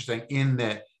kind of interesting in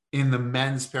that in the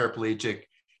men's paraplegic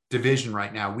division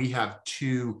right now, we have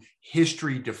two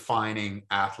history-defining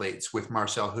athletes with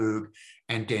Marcel Hug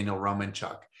and Daniel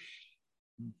Romanchuk.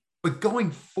 But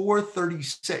going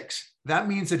 4:36, that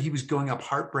means that he was going up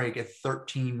Heartbreak at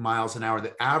 13 miles an hour,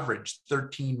 the average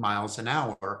 13 miles an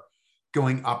hour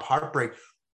going up Heartbreak.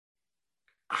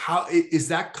 How is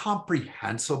that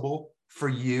comprehensible for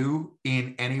you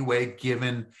in any way,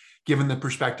 given the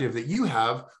perspective that you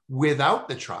have without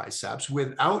the triceps,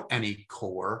 without any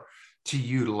core to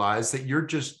utilize, that you're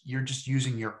just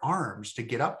using your arms to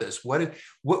get up this? What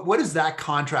does that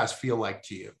contrast feel like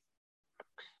to you?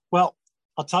 Well,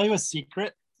 I'll tell you a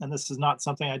secret, and this is not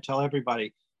something I tell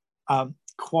everybody.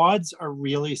 Quads are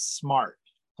really smart,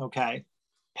 okay?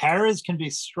 Paras can be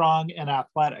strong and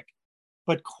athletic,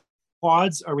 but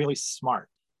quads are really smart.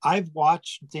 I've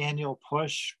watched Daniel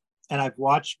push and I've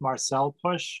watched Marcel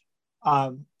push,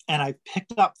 and I've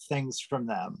picked up things from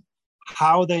them,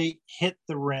 how they hit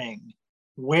the ring,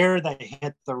 where they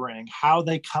hit the ring, how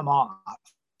they come off,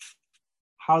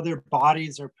 how their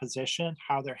bodies are positioned,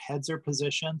 how their heads are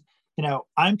positioned. You know,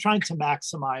 I'm trying to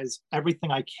maximize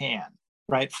everything I can,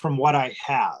 right, from what I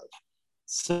have.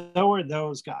 So are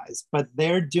those guys, but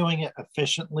they're doing it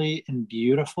efficiently and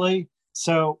beautifully.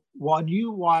 So when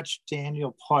you watch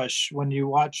Daniel push, when you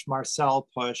watch Marcel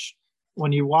push,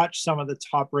 when you watch some of the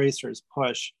top racers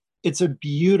push, it's a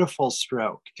beautiful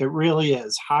stroke. It really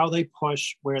is. How they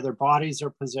push, where their bodies are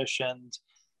positioned.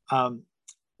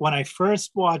 When I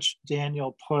first watched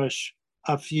Daniel push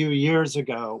a few years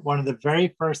ago, one of the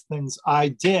very first things I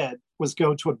did was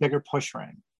go to a bigger push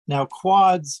ring. Now,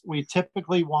 quads, we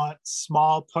typically want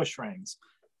small push rings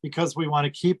because we want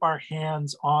to keep our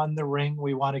hands on the ring.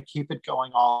 We want to keep it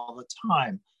going all the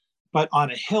time. But on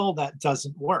a hill, that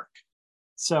doesn't work.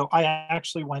 So I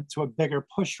actually went to a bigger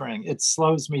push ring. It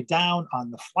slows me down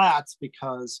on the flats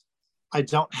because I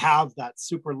don't have that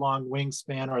super long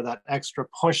wingspan or that extra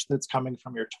push that's coming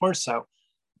from your torso.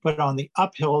 But on the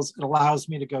uphills, it allows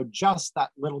me to go just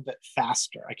that little bit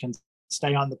faster. I can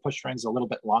stay on the push rings a little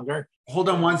bit longer. Hold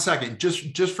on one second.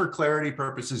 Just for clarity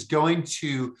purposes, going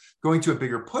to a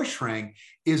bigger push ring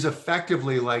is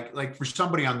effectively like for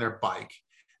somebody on their bike.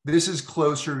 This is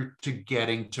closer to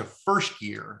getting to first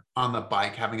gear on the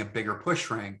bike, having a bigger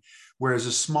push ring, whereas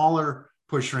a smaller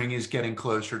push ring is getting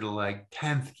closer to like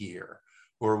 10th gear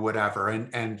or whatever.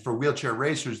 And for wheelchair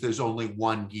racers, there's only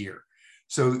one gear.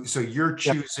 So you're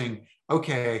choosing,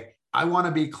 okay, I want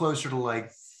to be closer to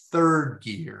like third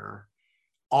gear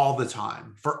all the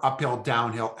time for uphill,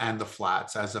 downhill, and the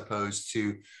flats, as opposed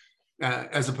to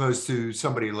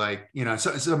somebody like, you know,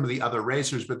 some of the other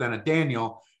racers. But then a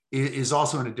Daniel is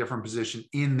also in a different position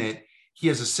in that he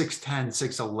has a 6'10",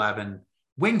 6'11"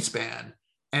 wingspan.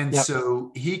 And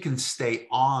so he can stay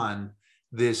on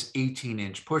this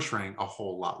 18-inch push ring a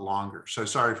whole lot longer. So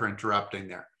sorry for interrupting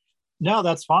there. No,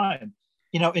 that's fine.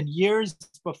 You know, in years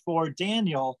before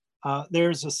Daniel,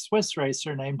 there's a Swiss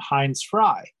racer named Heinz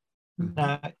Frey.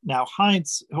 Mm-hmm. Now,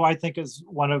 Heinz, who I think is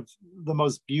one of the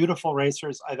most beautiful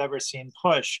racers I've ever seen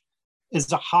push,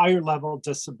 is a higher level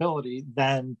disability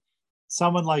than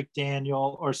someone like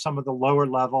Daniel or some of the lower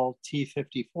level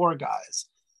T54 guys.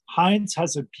 Heinz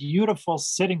has a beautiful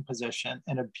sitting position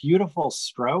and a beautiful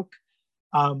stroke.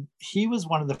 He was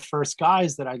one of the first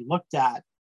guys that I looked at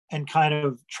and kind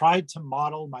of tried to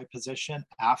model my position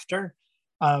after.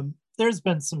 There's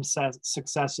been some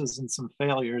successes and some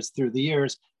failures through the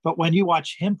years, but when you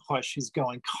watch him push, he's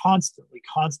going constantly,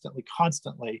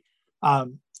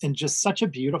 in just such a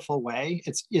beautiful way.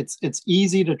 It's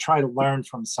easy to try to learn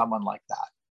from someone like that.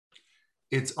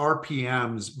 It's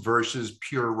RPMs versus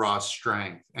pure raw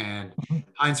strength. And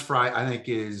Heinz Frey, I think,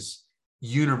 is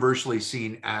universally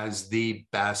seen as the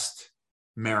best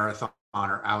marathoner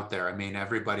out there. I mean,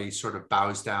 everybody sort of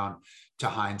bows down to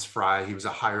Heinz Frey. He was a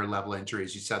higher level injury,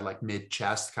 as you said, like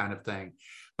mid-chest kind of thing,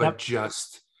 but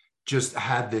just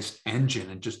had this engine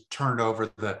and just turned over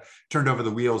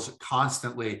the wheels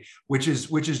constantly, which is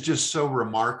just so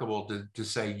remarkable to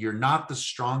say you're not the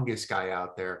strongest guy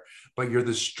out there, but you're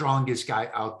the strongest guy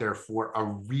out there for a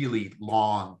really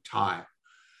long time.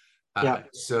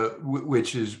 So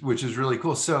which is really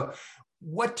cool. So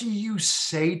what do you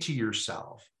say to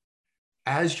yourself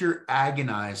as you're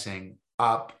agonizing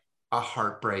up a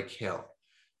heartbreak hill?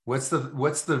 What's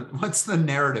the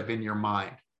narrative in your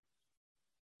mind?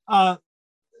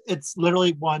 It's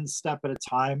literally one step at a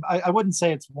time. I wouldn't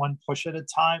say it's one push at a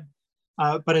time,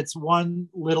 but it's one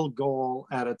little goal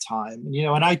at a time. You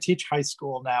know, and I teach high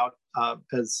school now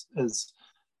as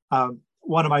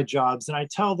one of my jobs, and I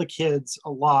tell the kids a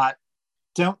lot: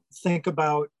 don't think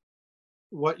about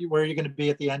where you're going to be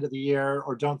at the end of the year,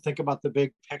 or don't think about the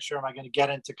big picture. Am I going to get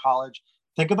into college?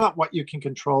 Think about what you can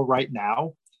control right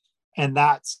now, and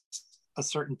that's a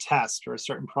certain test or a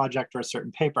certain project or a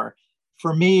certain paper.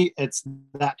 For me, it's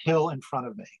that hill in front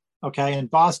of me. Okay. In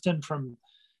Boston, from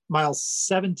miles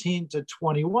 17 to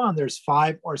 21, there's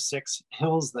 5 or 6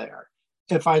 hills there.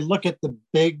 If I look at the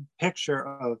big picture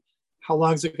of how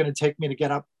long is it going to take me to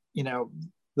get up, you know,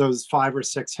 those 5 or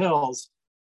 6 hills,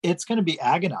 it's going to be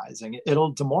agonizing.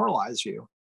 It'll demoralize you.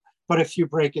 But if you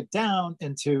break it down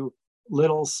into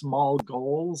little small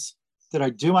goals, did I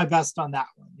do my best on that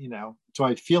one? You know, do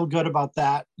I feel good about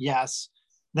that? Yes.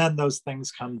 Then those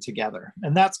things come together.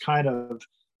 And that's kind of,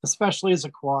 especially as a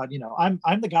quad, you know,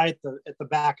 I'm the guy at the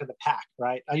back of the pack,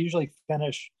 right? I usually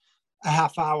finish a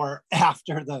half hour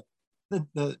after the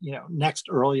you know, next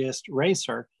earliest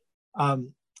racer.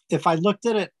 If I looked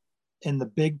at it in the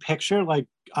big picture, like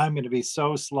I'm going to be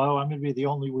so slow, I'm going to be the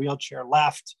only wheelchair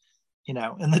left, in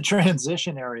the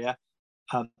transition area,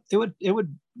 it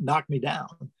would knock me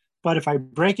down. But if I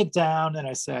break it down and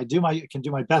I say I can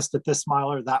do my best at this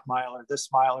mile or that mile or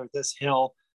this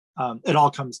hill, it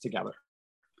all comes together.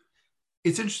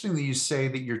 It's interesting that you say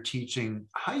that you're teaching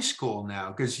high school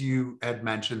now, because you had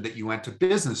mentioned that you went to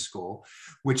business school,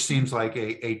 which seems like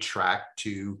a track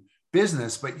to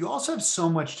business, but you also have so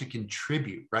much to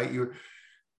contribute, right? You're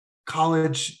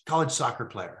college soccer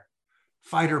player,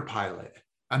 fighter pilot.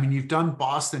 I mean, you've done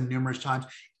Boston numerous times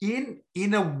in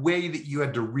a way that you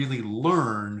had to really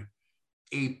learn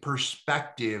a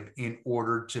perspective in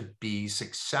order to be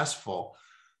successful.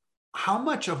 How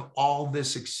much of all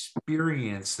this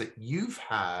experience that you've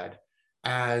had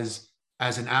as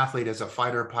an athlete, as a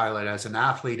fighter pilot, as an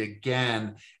athlete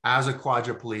again, as a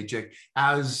quadriplegic,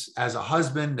 as a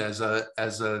husband, as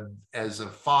a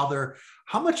father,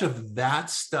 how much of that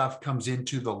stuff comes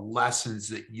into the lessons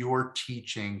that you're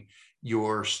teaching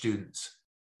your students?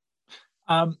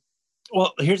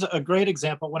 Well, here's a great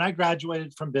example. When I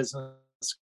graduated from business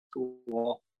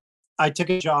school, I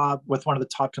took a job with one of the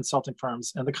top consulting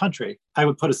firms in the country. I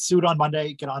would put a suit on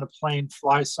Monday, get on a plane,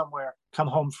 fly somewhere, come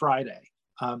home Friday.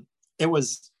 It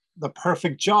was the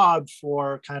perfect job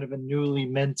for kind of a newly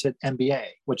minted MBA,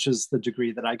 which is the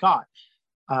degree that I got.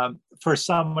 For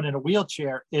someone in a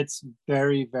wheelchair, it's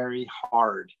very, very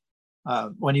hard.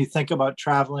 When you think about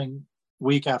traveling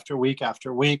week after week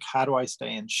after week, how do I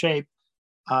stay in shape?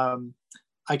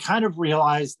 I kind of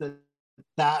realized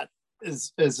that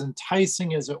is as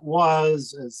enticing as it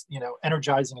was, as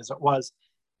energizing as it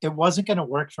wasn't going to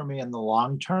work for me in the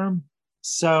long term.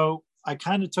 So I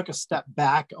kind of took a step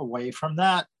back away from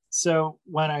that. So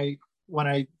when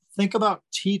I think about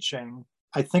teaching,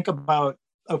 I think about,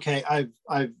 okay, I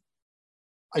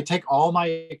take all my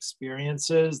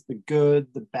experiences, the good,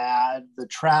 the bad, the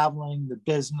traveling, the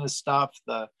business stuff,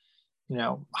 the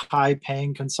high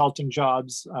paying consulting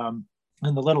jobs,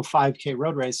 and the little 5K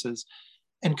road races,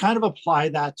 and kind of apply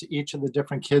that to each of the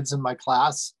different kids in my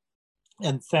class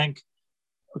and think,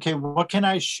 okay, what can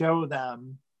I show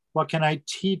them? What can I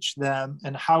teach them?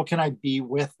 And how can I be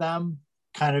with them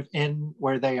kind of in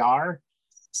where they are?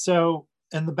 So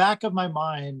in the back of my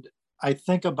mind, I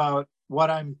think about what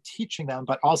I'm teaching them,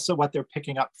 but also what they're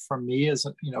picking up from me as,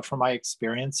 from my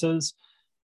experiences.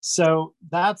 So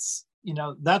that's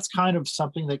kind of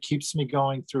something that keeps me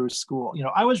going through school.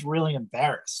 I was really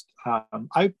embarrassed.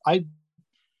 I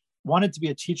wanted to be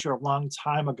a teacher a long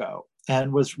time ago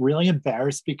and was really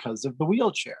embarrassed because of the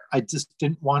wheelchair. I just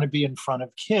didn't want to be in front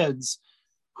of kids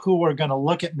who were going to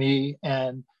look at me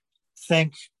and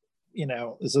think,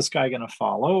 is this guy going to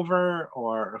fall over,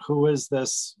 or who is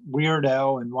this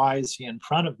weirdo and why is he in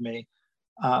front of me?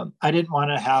 I didn't want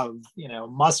to have,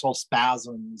 muscle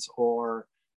spasms or,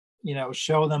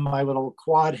 show them my little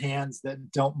quad hands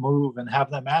that don't move and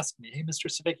have them ask me, hey, Mr.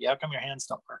 Savicki, how come your hands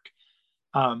don't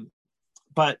work?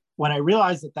 But when I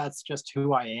realized that that's just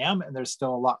who I am and there's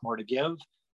still a lot more to give,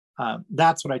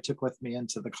 that's what I took with me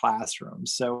into the classroom.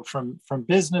 So from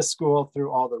business school through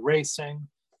all the racing,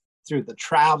 through the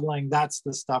traveling, that's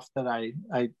the stuff that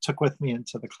I took with me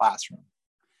into the classroom.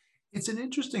 It's an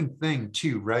interesting thing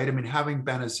too, right? I mean, having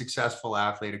been a successful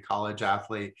athlete, a college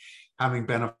athlete, having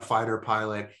been a fighter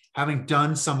pilot, having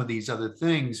done some of these other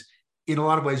things, in a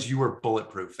lot of ways, you were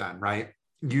bulletproof then, right?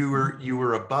 You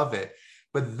were above it.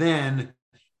 But then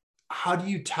how do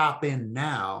you tap in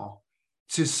now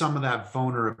to some of that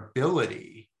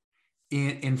vulnerability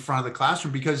in front of the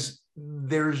classroom? Because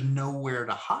there's nowhere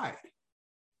to hide.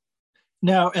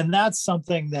 No, and that's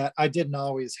something that I didn't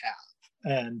always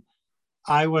have. And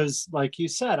I was, like you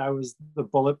said, I was the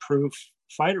bulletproof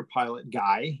fighter pilot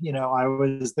guy. I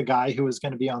was the guy who was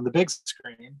going to be on the big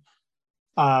screen.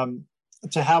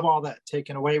 To have all that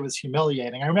taken away was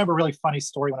humiliating. I remember a really funny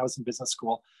story when I was in business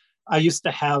school. I used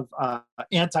to have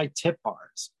anti-tip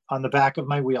bars on the back of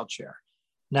my wheelchair.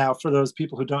 Now, for those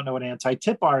people who don't know what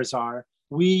anti-tip bars are,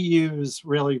 we use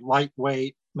really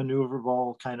lightweight,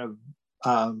 maneuverable kind of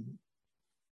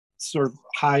sort of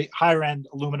higher end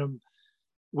aluminum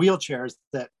wheelchairs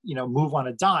that move on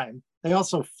a dime. They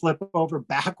also flip over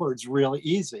backwards really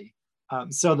easy.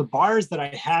 So the bars that I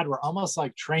had were almost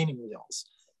like training wheels.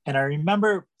 And I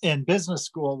remember in business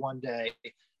school one day,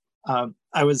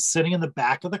 I was sitting in the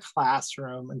back of the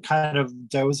classroom and kind of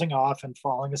dozing off and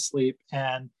falling asleep.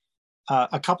 And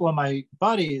a couple of my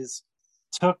buddies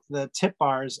took the tip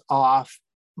bars off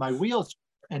my wheelchair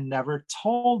and never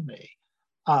told me.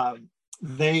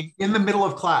 They in the middle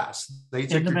of class, they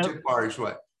took your tip bars.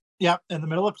 What? Yeah, in the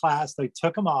middle of class, they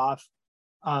took them off,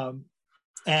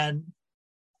 and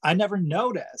I never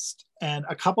noticed. And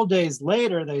a couple days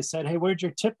later, they said, "Hey, where'd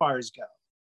your tip bars go?"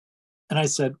 And I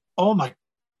said, "Oh my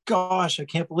gosh, I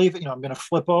can't believe it. I'm going to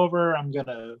flip over. I'm going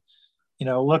to,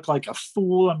 look like a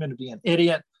fool. I'm going to be an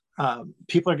idiot. I'm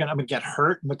going to get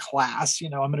hurt in the class. I'm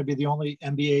going to be the only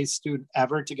MBA student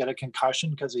ever to get a concussion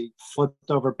because he flipped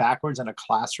over backwards in a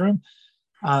classroom."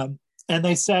 And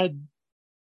they said,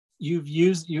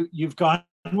 you've gone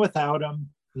without them,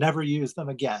 never use them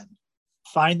again.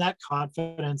 Find that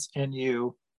confidence in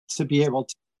you to be able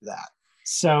to do that.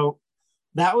 So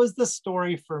that was the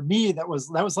story for me. That was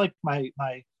like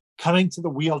my coming to the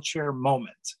wheelchair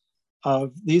moment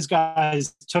of these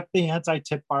guys took the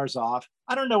anti-tip bars off.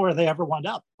 I don't know where they ever wound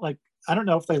up. Like, I don't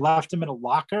know if they left them in a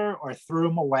locker or threw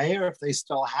them away or if they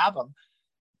still have them,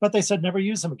 but they said never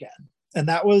use them again. And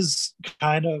that was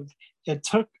kind of, it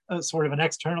took a sort of an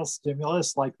external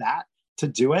stimulus like that to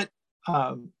do it.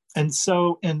 And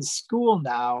so in school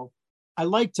now, I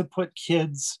like to put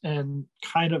kids in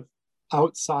kind of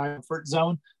outside comfort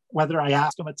zone, whether I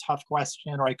ask them a tough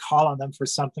question or I call on them for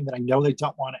something that I know they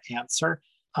don't want to answer,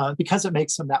 because it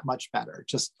makes them that much better,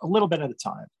 just a little bit at a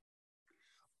time.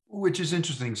 Which is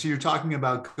interesting. So you're talking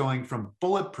about going from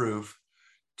bulletproof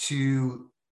to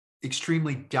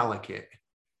extremely delicate,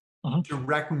 to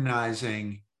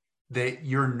recognizing that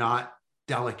you're not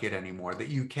delicate anymore, that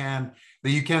you can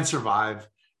survive,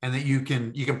 and that you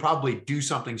can probably do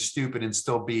something stupid and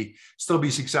still be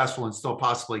successful and still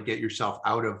possibly get yourself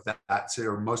out of that,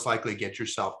 or most likely get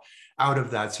yourself out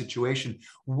of that situation.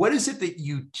 What is it that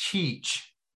you teach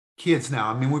kids now?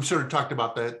 I mean, we've sort of talked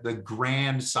about the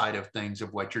grand side of things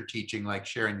of what you're teaching, like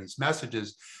sharing these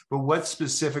messages, but what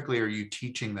specifically are you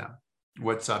teaching them?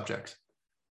 What subjects?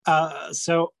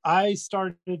 So I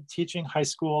started teaching high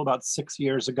school about 6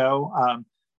 years ago.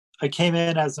 I came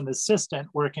in as an assistant,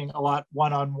 working a lot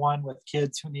one-on-one with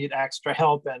kids who need extra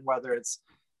help, and whether it's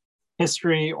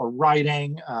history or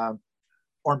writing,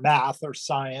 or math or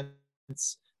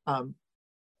science.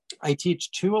 I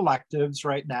teach 2 electives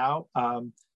right now.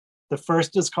 The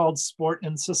first is called Sport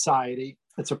and Society.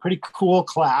 It's a pretty cool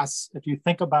class. If you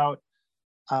think about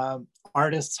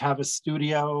artists have a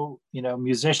studio,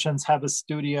 musicians have a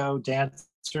studio,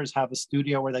 dancers have a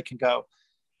studio where they can go.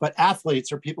 But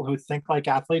athletes, or people who think like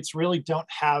athletes, really don't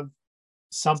have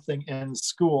something in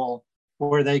school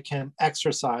where they can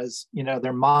exercise,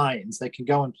 their minds. They can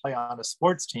go and play on a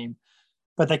sports team,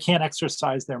 but they can't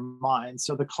exercise their minds.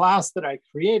 So the class that I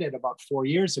created about 4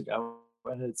 years ago,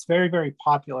 and it's very, very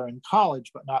popular in college,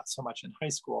 but not so much in high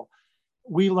school,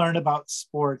 we learn about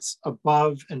sports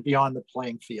above and beyond the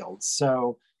playing field.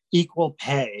 So equal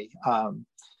pay,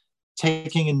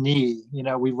 taking a knee,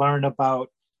 we learn about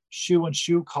shoe and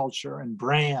shoe culture and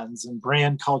brands and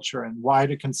brand culture, and why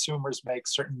do consumers make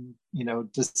certain,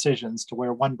 decisions to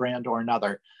wear one brand or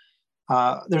another.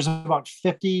 There's about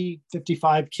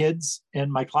 55 kids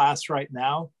in my class right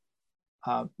now.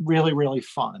 Really, really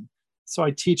fun. So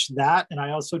I teach that, and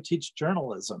I also teach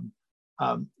journalism.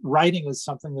 Writing is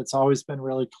something that's always been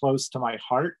really close to my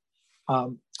heart.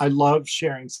 I love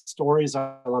sharing stories.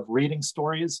 I love reading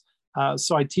stories.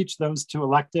 So I teach those 2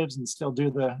 electives and still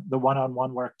do the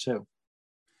one-on-one work too.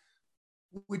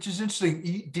 Which is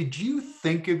interesting. Did you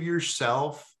think of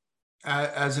yourself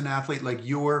as an athlete, like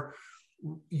your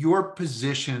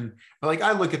position? Like,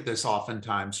 I look at this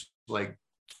oftentimes, like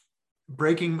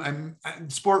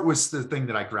sport was the thing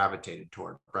that I gravitated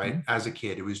toward, right? Mm-hmm. As a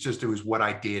kid, it was what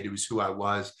I did. It was who I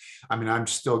was. I mean, I'm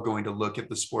still going to look at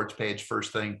the sports page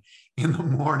first thing in the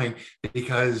morning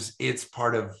because it's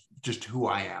part of just who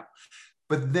I am.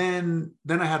 But then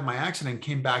I had my accident,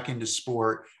 came back into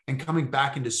sport, and coming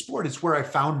back into sport, it's where I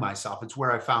found myself. It's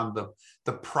where I found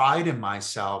the pride in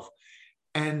myself.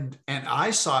 And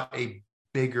I saw a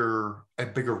bigger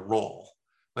role.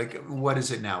 Like, what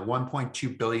is it now?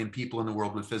 1.2 billion people in the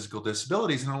world with physical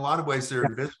disabilities. And in a lot of ways, they're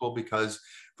invisible because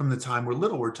from the time we're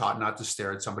little, we're taught not to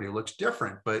stare at somebody who looks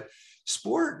different. But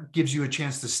sport gives you a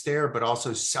chance to stare, but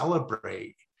also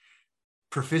celebrate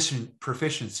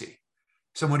proficiency,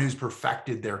 someone who's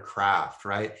perfected their craft,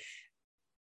 right?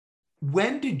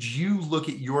 When did you look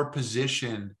at your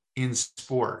position in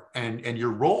sport and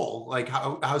your role, like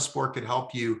how sport could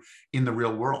help you in the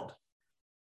real world?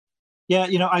 Yeah,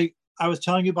 I was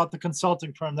telling you about the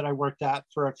consulting firm that I worked at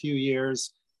for a few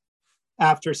years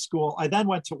after school. I then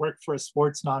went to work for a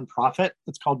sports nonprofit.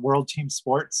 It's called World T.E.A.M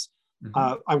Sports.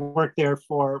 Mm-hmm. I worked there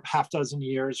for half dozen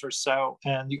years or so,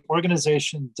 and the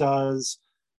organization does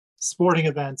sporting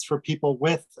events for people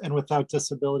with and without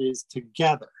disabilities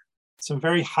together. Some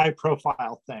very high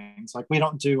profile things. Like, we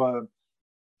don't do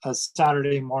a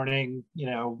Saturday morning,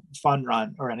 fun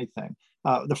run or anything.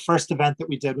 The first event that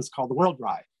we did was called the World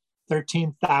Ride.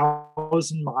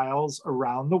 13,000 miles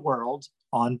around the world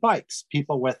on bikes,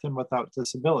 people with and without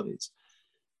disabilities.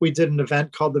 We did an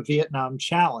event called the Vietnam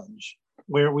Challenge,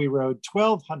 where we rode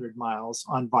 1,200 miles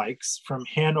on bikes from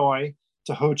Hanoi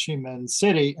to Ho Chi Minh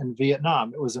City in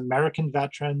Vietnam. It was American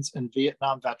veterans and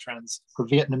Vietnam veterans, or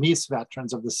Vietnamese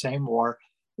veterans of the same war,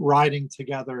 riding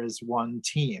together as one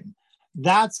team.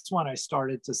 That's when I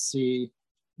started to see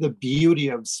the beauty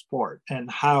of sport and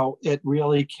how it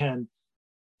really can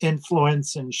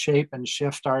influence and shape and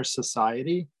shift our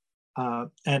society,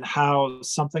 and how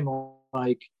something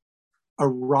like a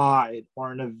ride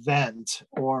or an event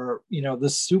or the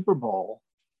Super Bowl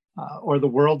or the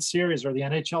World Series or the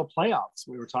NHL playoffs,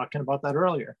 we were talking about that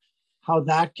earlier, how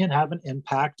that can have an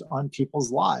impact on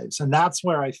people's lives. And that's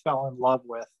where I fell in love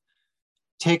with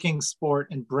taking sport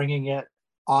and bringing it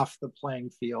off the playing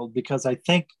field, because I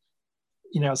think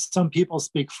some people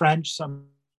speak French, some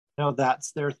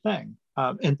that's their thing.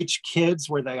 And teach kids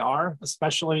where they are,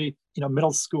 especially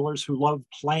middle schoolers who love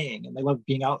playing and they love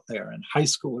being out there, and high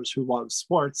schoolers who love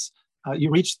sports. You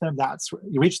reach them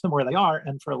where they are,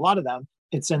 and for a lot of them,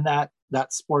 it's in that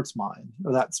sports mind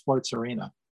or that sports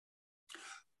arena.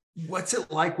 What's it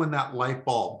like when that light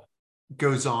bulb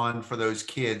goes on for those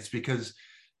kids? Because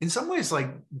in some ways,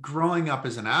 like growing up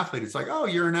as an athlete, it's like, oh,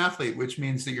 you're an athlete, which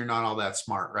means that you're not all that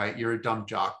smart, right? You're a dumb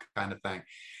jock kind of thing.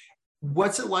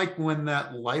 What's it like when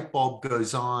that light bulb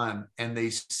goes on and they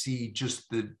see just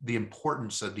the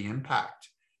importance of the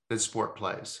impact that sport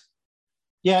plays?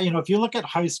 Yeah, if you look at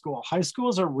high school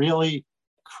is a really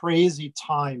crazy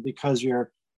time, because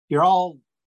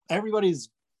everybody's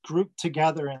grouped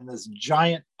together in this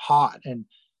giant pot, and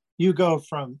you go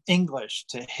from English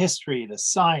to history to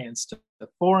science to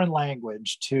foreign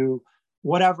language to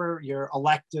whatever your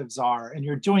electives are, and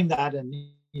you're doing that in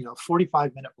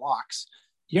 45-minute blocks.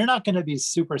 You're not going to be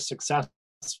super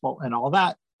successful in all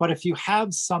that. But if you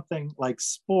have something like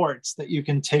sports that you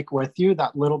can take with you,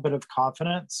 that little bit of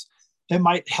confidence, it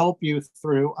might help you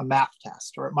through a math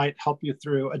test, or it might help you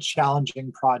through a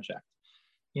challenging project.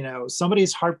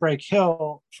 Somebody's Heartbreak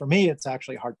Hill, for me, it's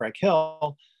actually Heartbreak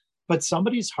Hill, but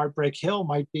somebody's Heartbreak Hill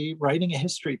might be writing a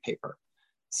history paper.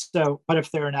 So, but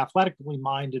if they're an athletically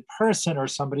minded person, or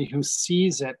somebody who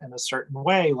sees it in a certain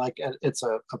way, like it's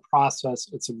a process,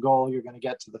 it's a goal, you're going to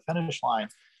get to the finish line,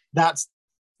 that's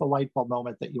the light bulb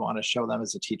moment that you want to show them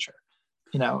as a teacher.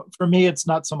 For me, it's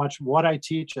not so much what I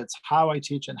teach, it's how I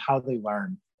teach and how they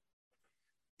learn.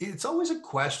 It's always a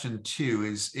question too,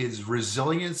 is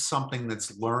resilience something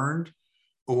that's learned,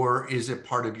 or is it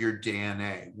part of your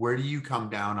DNA? Where do you come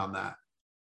down on that?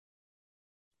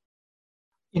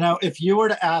 If you were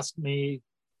to ask me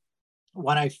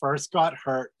when I first got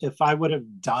hurt, if I would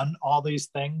have done all these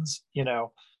things,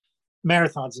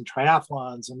 marathons and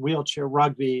triathlons and wheelchair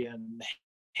rugby and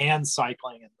hand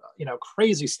cycling and,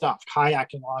 crazy stuff,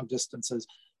 kayaking long distances,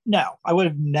 no, I would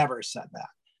have never said that.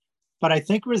 But I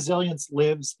think resilience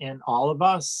lives in all of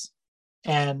us,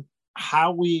 and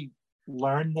how we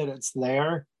learn that it's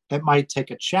there. It might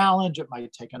take a challenge, it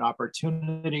might take an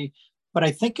opportunity, but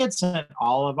I think it's in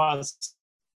all of us.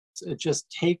 It just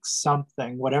takes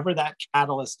something, whatever that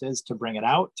catalyst is, to bring it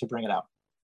out.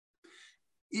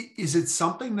 Is it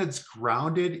something that's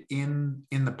grounded in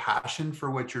the passion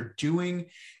for what you're doing?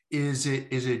 Is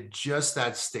it just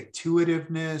that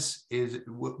stick-to-itiveness?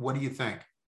 What do you think?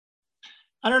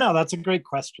 I don't know. That's a great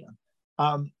question.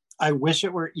 I wish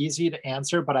it were easy to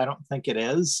answer, but I don't think it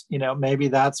is. Maybe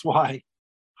that's why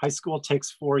high school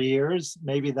takes 4 years.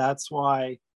 Maybe that's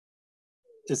why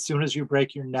as soon as you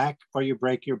break your neck or you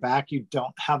break your back, you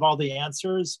don't have all the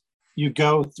answers. You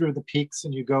go through the peaks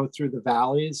and you go through the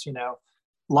valleys.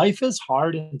 Life is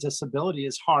hard and disability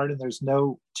is hard, and there's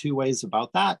no two ways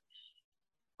about that.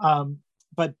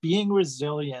 But being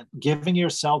resilient, giving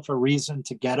yourself a reason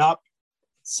to get up,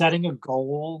 setting a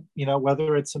goal,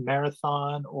 whether it's a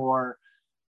marathon or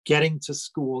getting to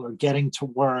school or getting to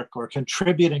work or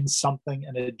contributing something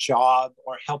in a job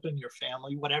or helping your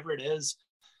family, whatever it is,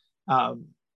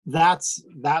 that's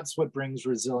what brings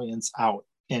resilience out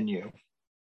in you.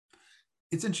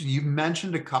 It's interesting. You've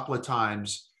mentioned a couple of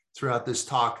times throughout this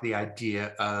talk the idea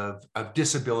of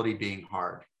disability being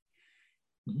hard.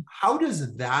 Mm-hmm. How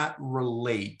does that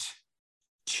relate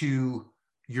to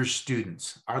your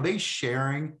students? Are they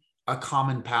sharing a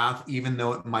common path, even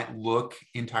though it might look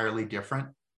entirely different?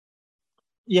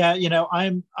 Yeah,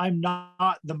 I'm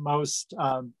not the most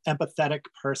empathetic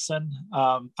person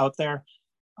out there,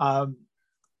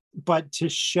 but to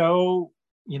show,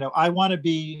 I want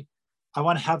to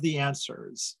have the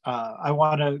answers. I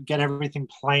want to get everything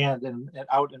planned and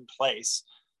out in place.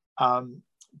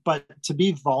 But to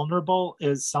be vulnerable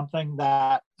is something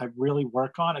that I really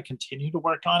work on. I continue to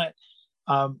work on it.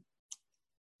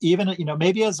 Even,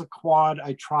 maybe as a quad,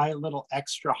 I try a little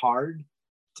extra hard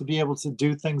to be able to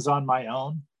do things on my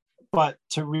own, but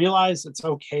to realize it's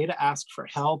okay to ask for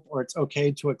help, or it's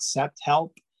okay to accept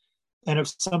help. And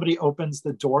if somebody opens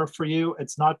the door for you,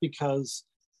 it's not because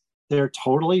they're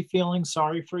totally feeling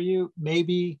sorry for you.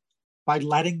 Maybe by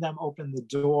letting them open the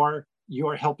door,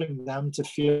 you're helping them to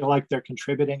feel like they're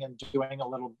contributing and doing a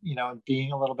little, and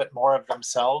being a little bit more of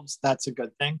themselves. That's a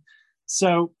good thing.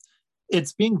 So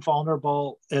it's being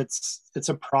vulnerable. It's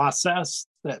a process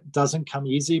that doesn't come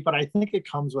easy, but I think it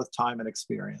comes with time and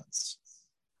experience.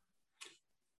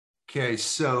 Okay,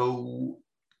 so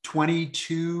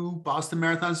 22 Boston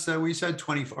Marathons, that we said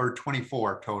 20 or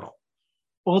 24 total.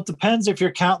 Well, it depends if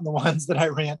you're counting the ones that I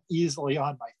ran easily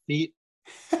on my feet.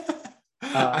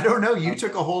 I don't know. You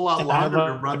took a whole lot longer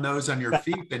to run those on your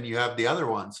feet than you have the other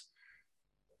ones.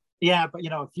 Yeah, but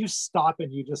if you stop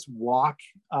and you just walk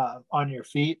on your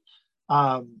feet,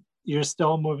 you're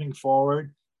still moving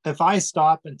forward. If I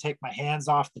stop and take my hands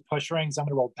off the push rings, I'm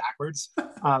going to roll backwards.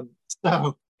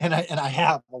 And I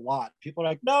have a lot. People are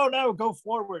like, no, go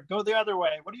forward, go the other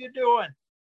way. What are you doing?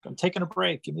 I'm taking a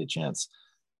break. Give me a chance.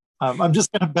 I'm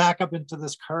just going to back up into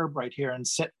this curb right here and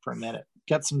sit for a minute,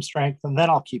 get some strength, and then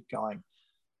I'll keep going.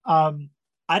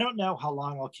 I don't know how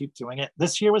long I'll keep doing it.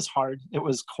 This year was hard. It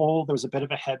was cold. There was a bit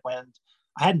of a headwind.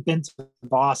 I hadn't been to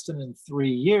Boston in 3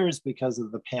 years because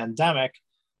of the pandemic.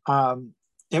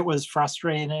 It was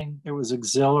frustrating. It was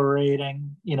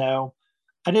exhilarating.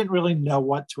 I didn't really know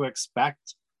what to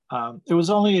expect. It was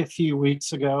only a few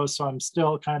weeks ago, so I'm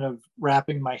still kind of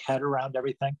wrapping my head around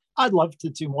everything. I'd love to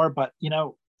do more, but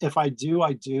if I do,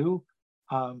 I do.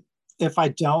 If I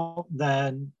don't,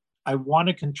 then I want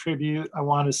to contribute. I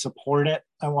want to support it.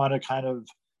 I want to kind of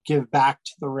give back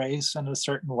to the race in a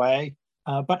certain way.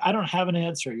 But I don't have an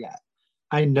answer yet.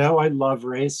 I know I love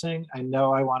racing. I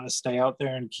know I want to stay out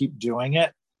there and keep doing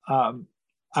it.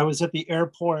 I was at the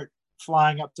airport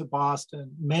flying up to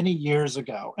Boston many years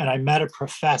ago, and I met a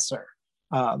professor.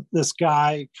 This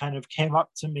guy kind of came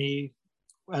up to me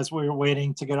as we were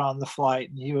waiting to get on the flight,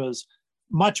 and he was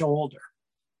much older.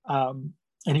 And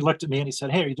he looked at me and he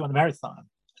said, "Hey, are you doing the marathon?"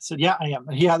 I said, "Yeah, I am."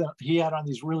 And he had on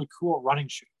these really cool running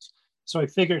shoes. So I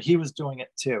figured he was doing it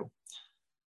too.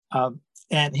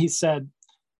 And he said,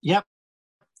 "Yep,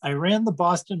 I ran the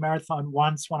Boston Marathon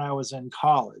once when I was in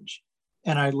college,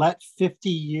 and I let 50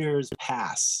 years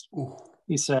pass." Ooh.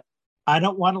 He said, "I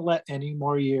don't want to let any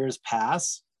more years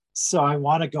pass, so I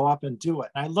want to go up and do it."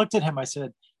 And I looked at him, I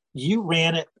said, "You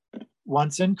ran it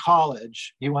once in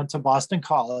college." He went to Boston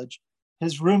College.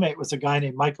 His roommate was a guy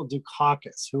named Michael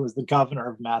Dukakis, who was the governor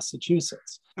of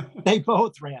Massachusetts. They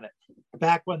both ran it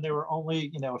back when there were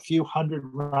only, a few hundred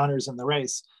runners in the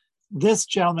race. This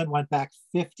gentleman went back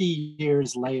 50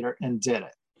 years later and did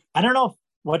it. I don't know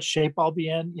what shape I'll be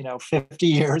in, 50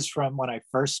 years from when I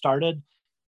first started,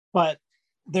 but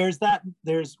there's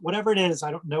whatever it is,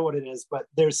 I don't know what it is, but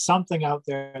there's something out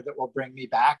there that will bring me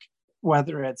back,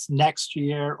 whether it's next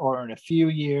year or in a few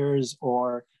years,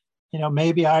 or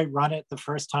maybe I run it the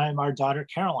first time our daughter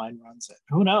Caroline runs it.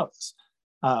 Who knows?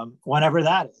 Whenever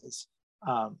that is.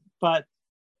 But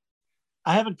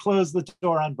I haven't closed the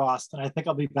door on Boston. I think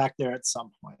I'll be back there at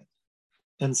some point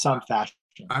in some fashion.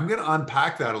 I'm going to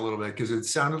unpack that a little bit, because it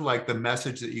sounded like the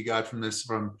message that you got from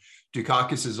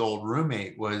Dukakis's old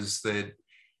roommate was that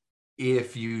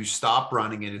if you stop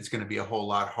running it, it's going to be a whole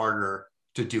lot harder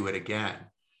to do it again.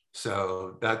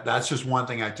 So that's just one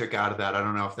thing I took out of that. I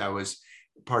don't know if that was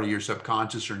part of your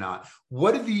subconscious or not.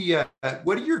 What are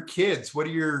your kids? What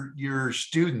are your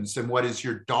students? And what is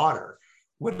your daughter?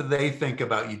 What do they think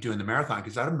about you doing the marathon?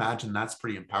 Because I'd imagine that's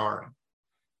pretty empowering.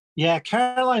 Yeah,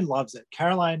 Caroline loves it.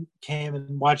 Caroline came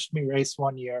and watched me race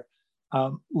one year.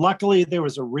 Luckily, there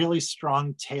was a really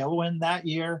strong tailwind that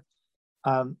year.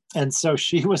 And so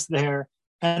she was there,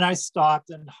 and I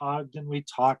stopped and hugged, and we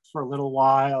talked for a little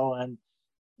while, and,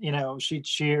 she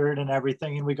cheered and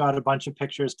everything, and we got a bunch of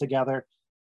pictures together.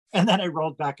 And then I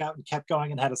rolled back out and kept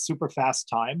going and had a super fast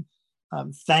time.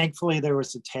 Thankfully, there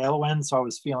was a tailwind, so I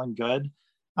was feeling good.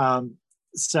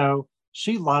 So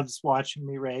she loves watching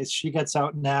me race. She gets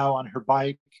out now on her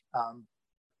bike.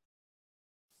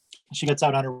 She gets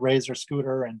out on her Razor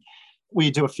scooter, and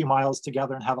we do a few miles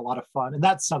together and have a lot of fun. And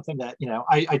that's something that,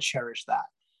 I cherish that.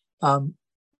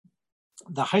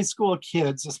 The high school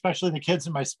kids, especially the kids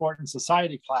in my sport and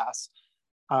society class,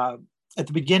 at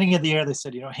the beginning of the year, they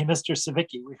said, "Hey, Mr.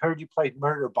 Savicki, we heard you played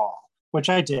murder ball," which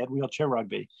I did, wheelchair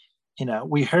rugby.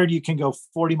 "We heard you can go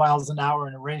 40 miles an hour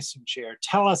in a racing chair.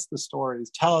 Tell us the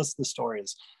stories. Tell us the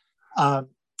stories."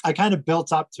 I kind of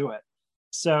built up to it.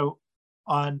 So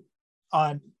on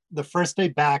the first day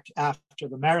back after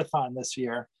the marathon this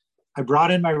year, I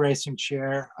brought in my racing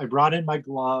chair, I brought in my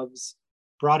gloves,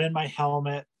 brought in my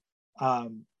helmet,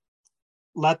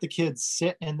 let the kids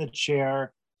sit in the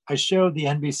chair. I showed the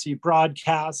NBC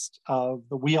broadcast of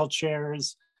the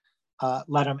wheelchairs,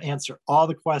 let them answer all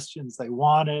the questions they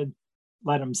wanted,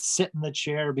 let them sit in the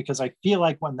chair, because I feel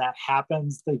like when that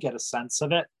happens, they get a sense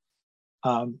of it.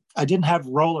 I didn't have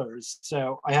rollers,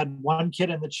 so I had one kid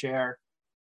in the chair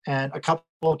and a couple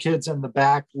of kids in the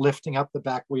back lifting up the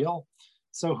back wheel.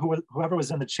 So whoever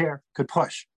was in the chair could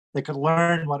push. They could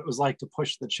learn what it was like to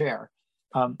push the chair.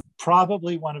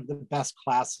 Probably one of the best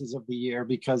classes of the year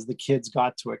because the kids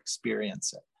got to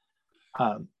experience it.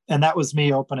 And that was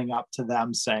me opening up to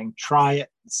them saying, try it,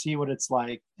 see what it's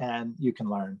like, and you can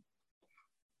learn.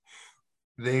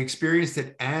 They experienced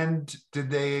it. And did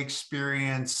they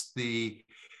experience the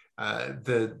what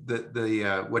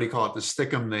do you call it? The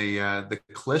stickum, the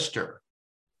clister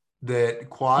that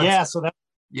quads. Yeah. So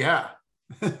yeah.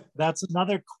 That's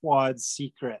another quad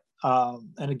secret.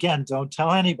 And again, don't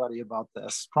tell anybody about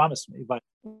this, promise me, but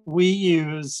we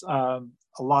use a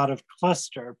lot of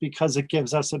cluster because it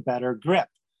gives us a better grip.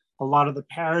 A lot of the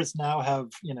pairs now have,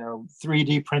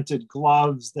 3D printed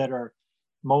gloves that are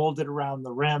molded around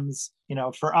the rims.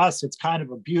 For us, it's kind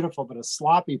of a beautiful but a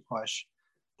sloppy push.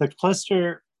 The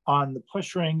cluster on the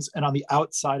push rings and on the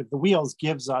outside of the wheels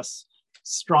gives us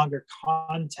stronger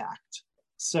contact.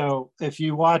 So if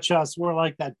you watch us, we're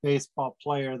like that baseball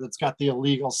player that's got the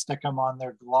illegal stickum on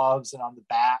their gloves and on the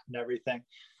bat and everything.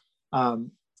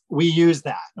 We use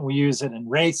that, and we use it in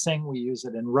racing. We use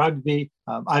it in rugby.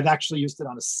 I've actually used it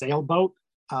on a sailboat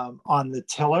on the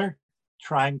tiller,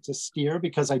 trying to steer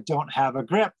because I don't have a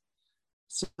grip.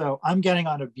 So I'm getting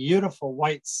on a beautiful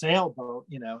white sailboat,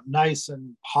 nice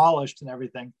and polished and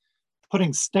everything,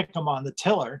 putting stickum on the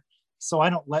tiller so I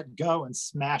don't let go and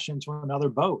smash into another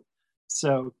boat.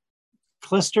 So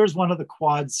cluster is one of the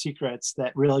quad secrets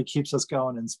that really keeps us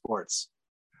going in sports.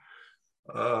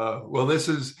 Well,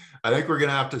 I think we're going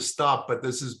to have to stop, but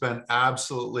this has been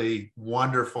absolutely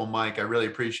wonderful, Mike. I really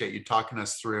appreciate you talking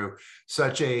us through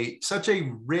such a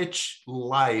rich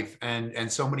life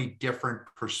and so many different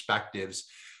perspectives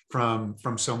from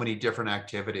so many different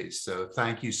activities. So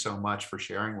thank you so much for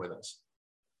sharing with us.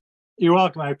 You're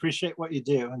welcome. I appreciate what you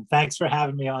do. And thanks for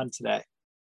having me on today.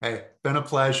 Hey, been a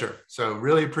pleasure. So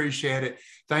really appreciate it.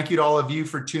 Thank you to all of you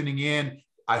for tuning in.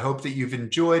 I hope that you've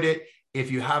enjoyed it.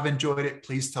 If you have enjoyed it,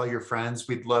 please tell your friends.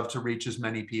 We'd love to reach as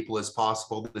many people as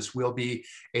possible. This will be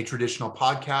a traditional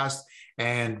podcast.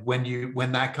 And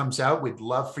when that comes out, we'd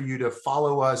love for you to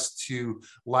follow us, to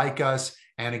like us,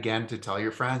 and again, to tell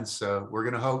your friends. So we're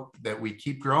going to hope that we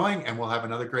keep growing, and we'll have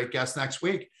another great guest next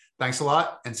week. Thanks a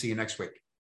lot, and see you next week.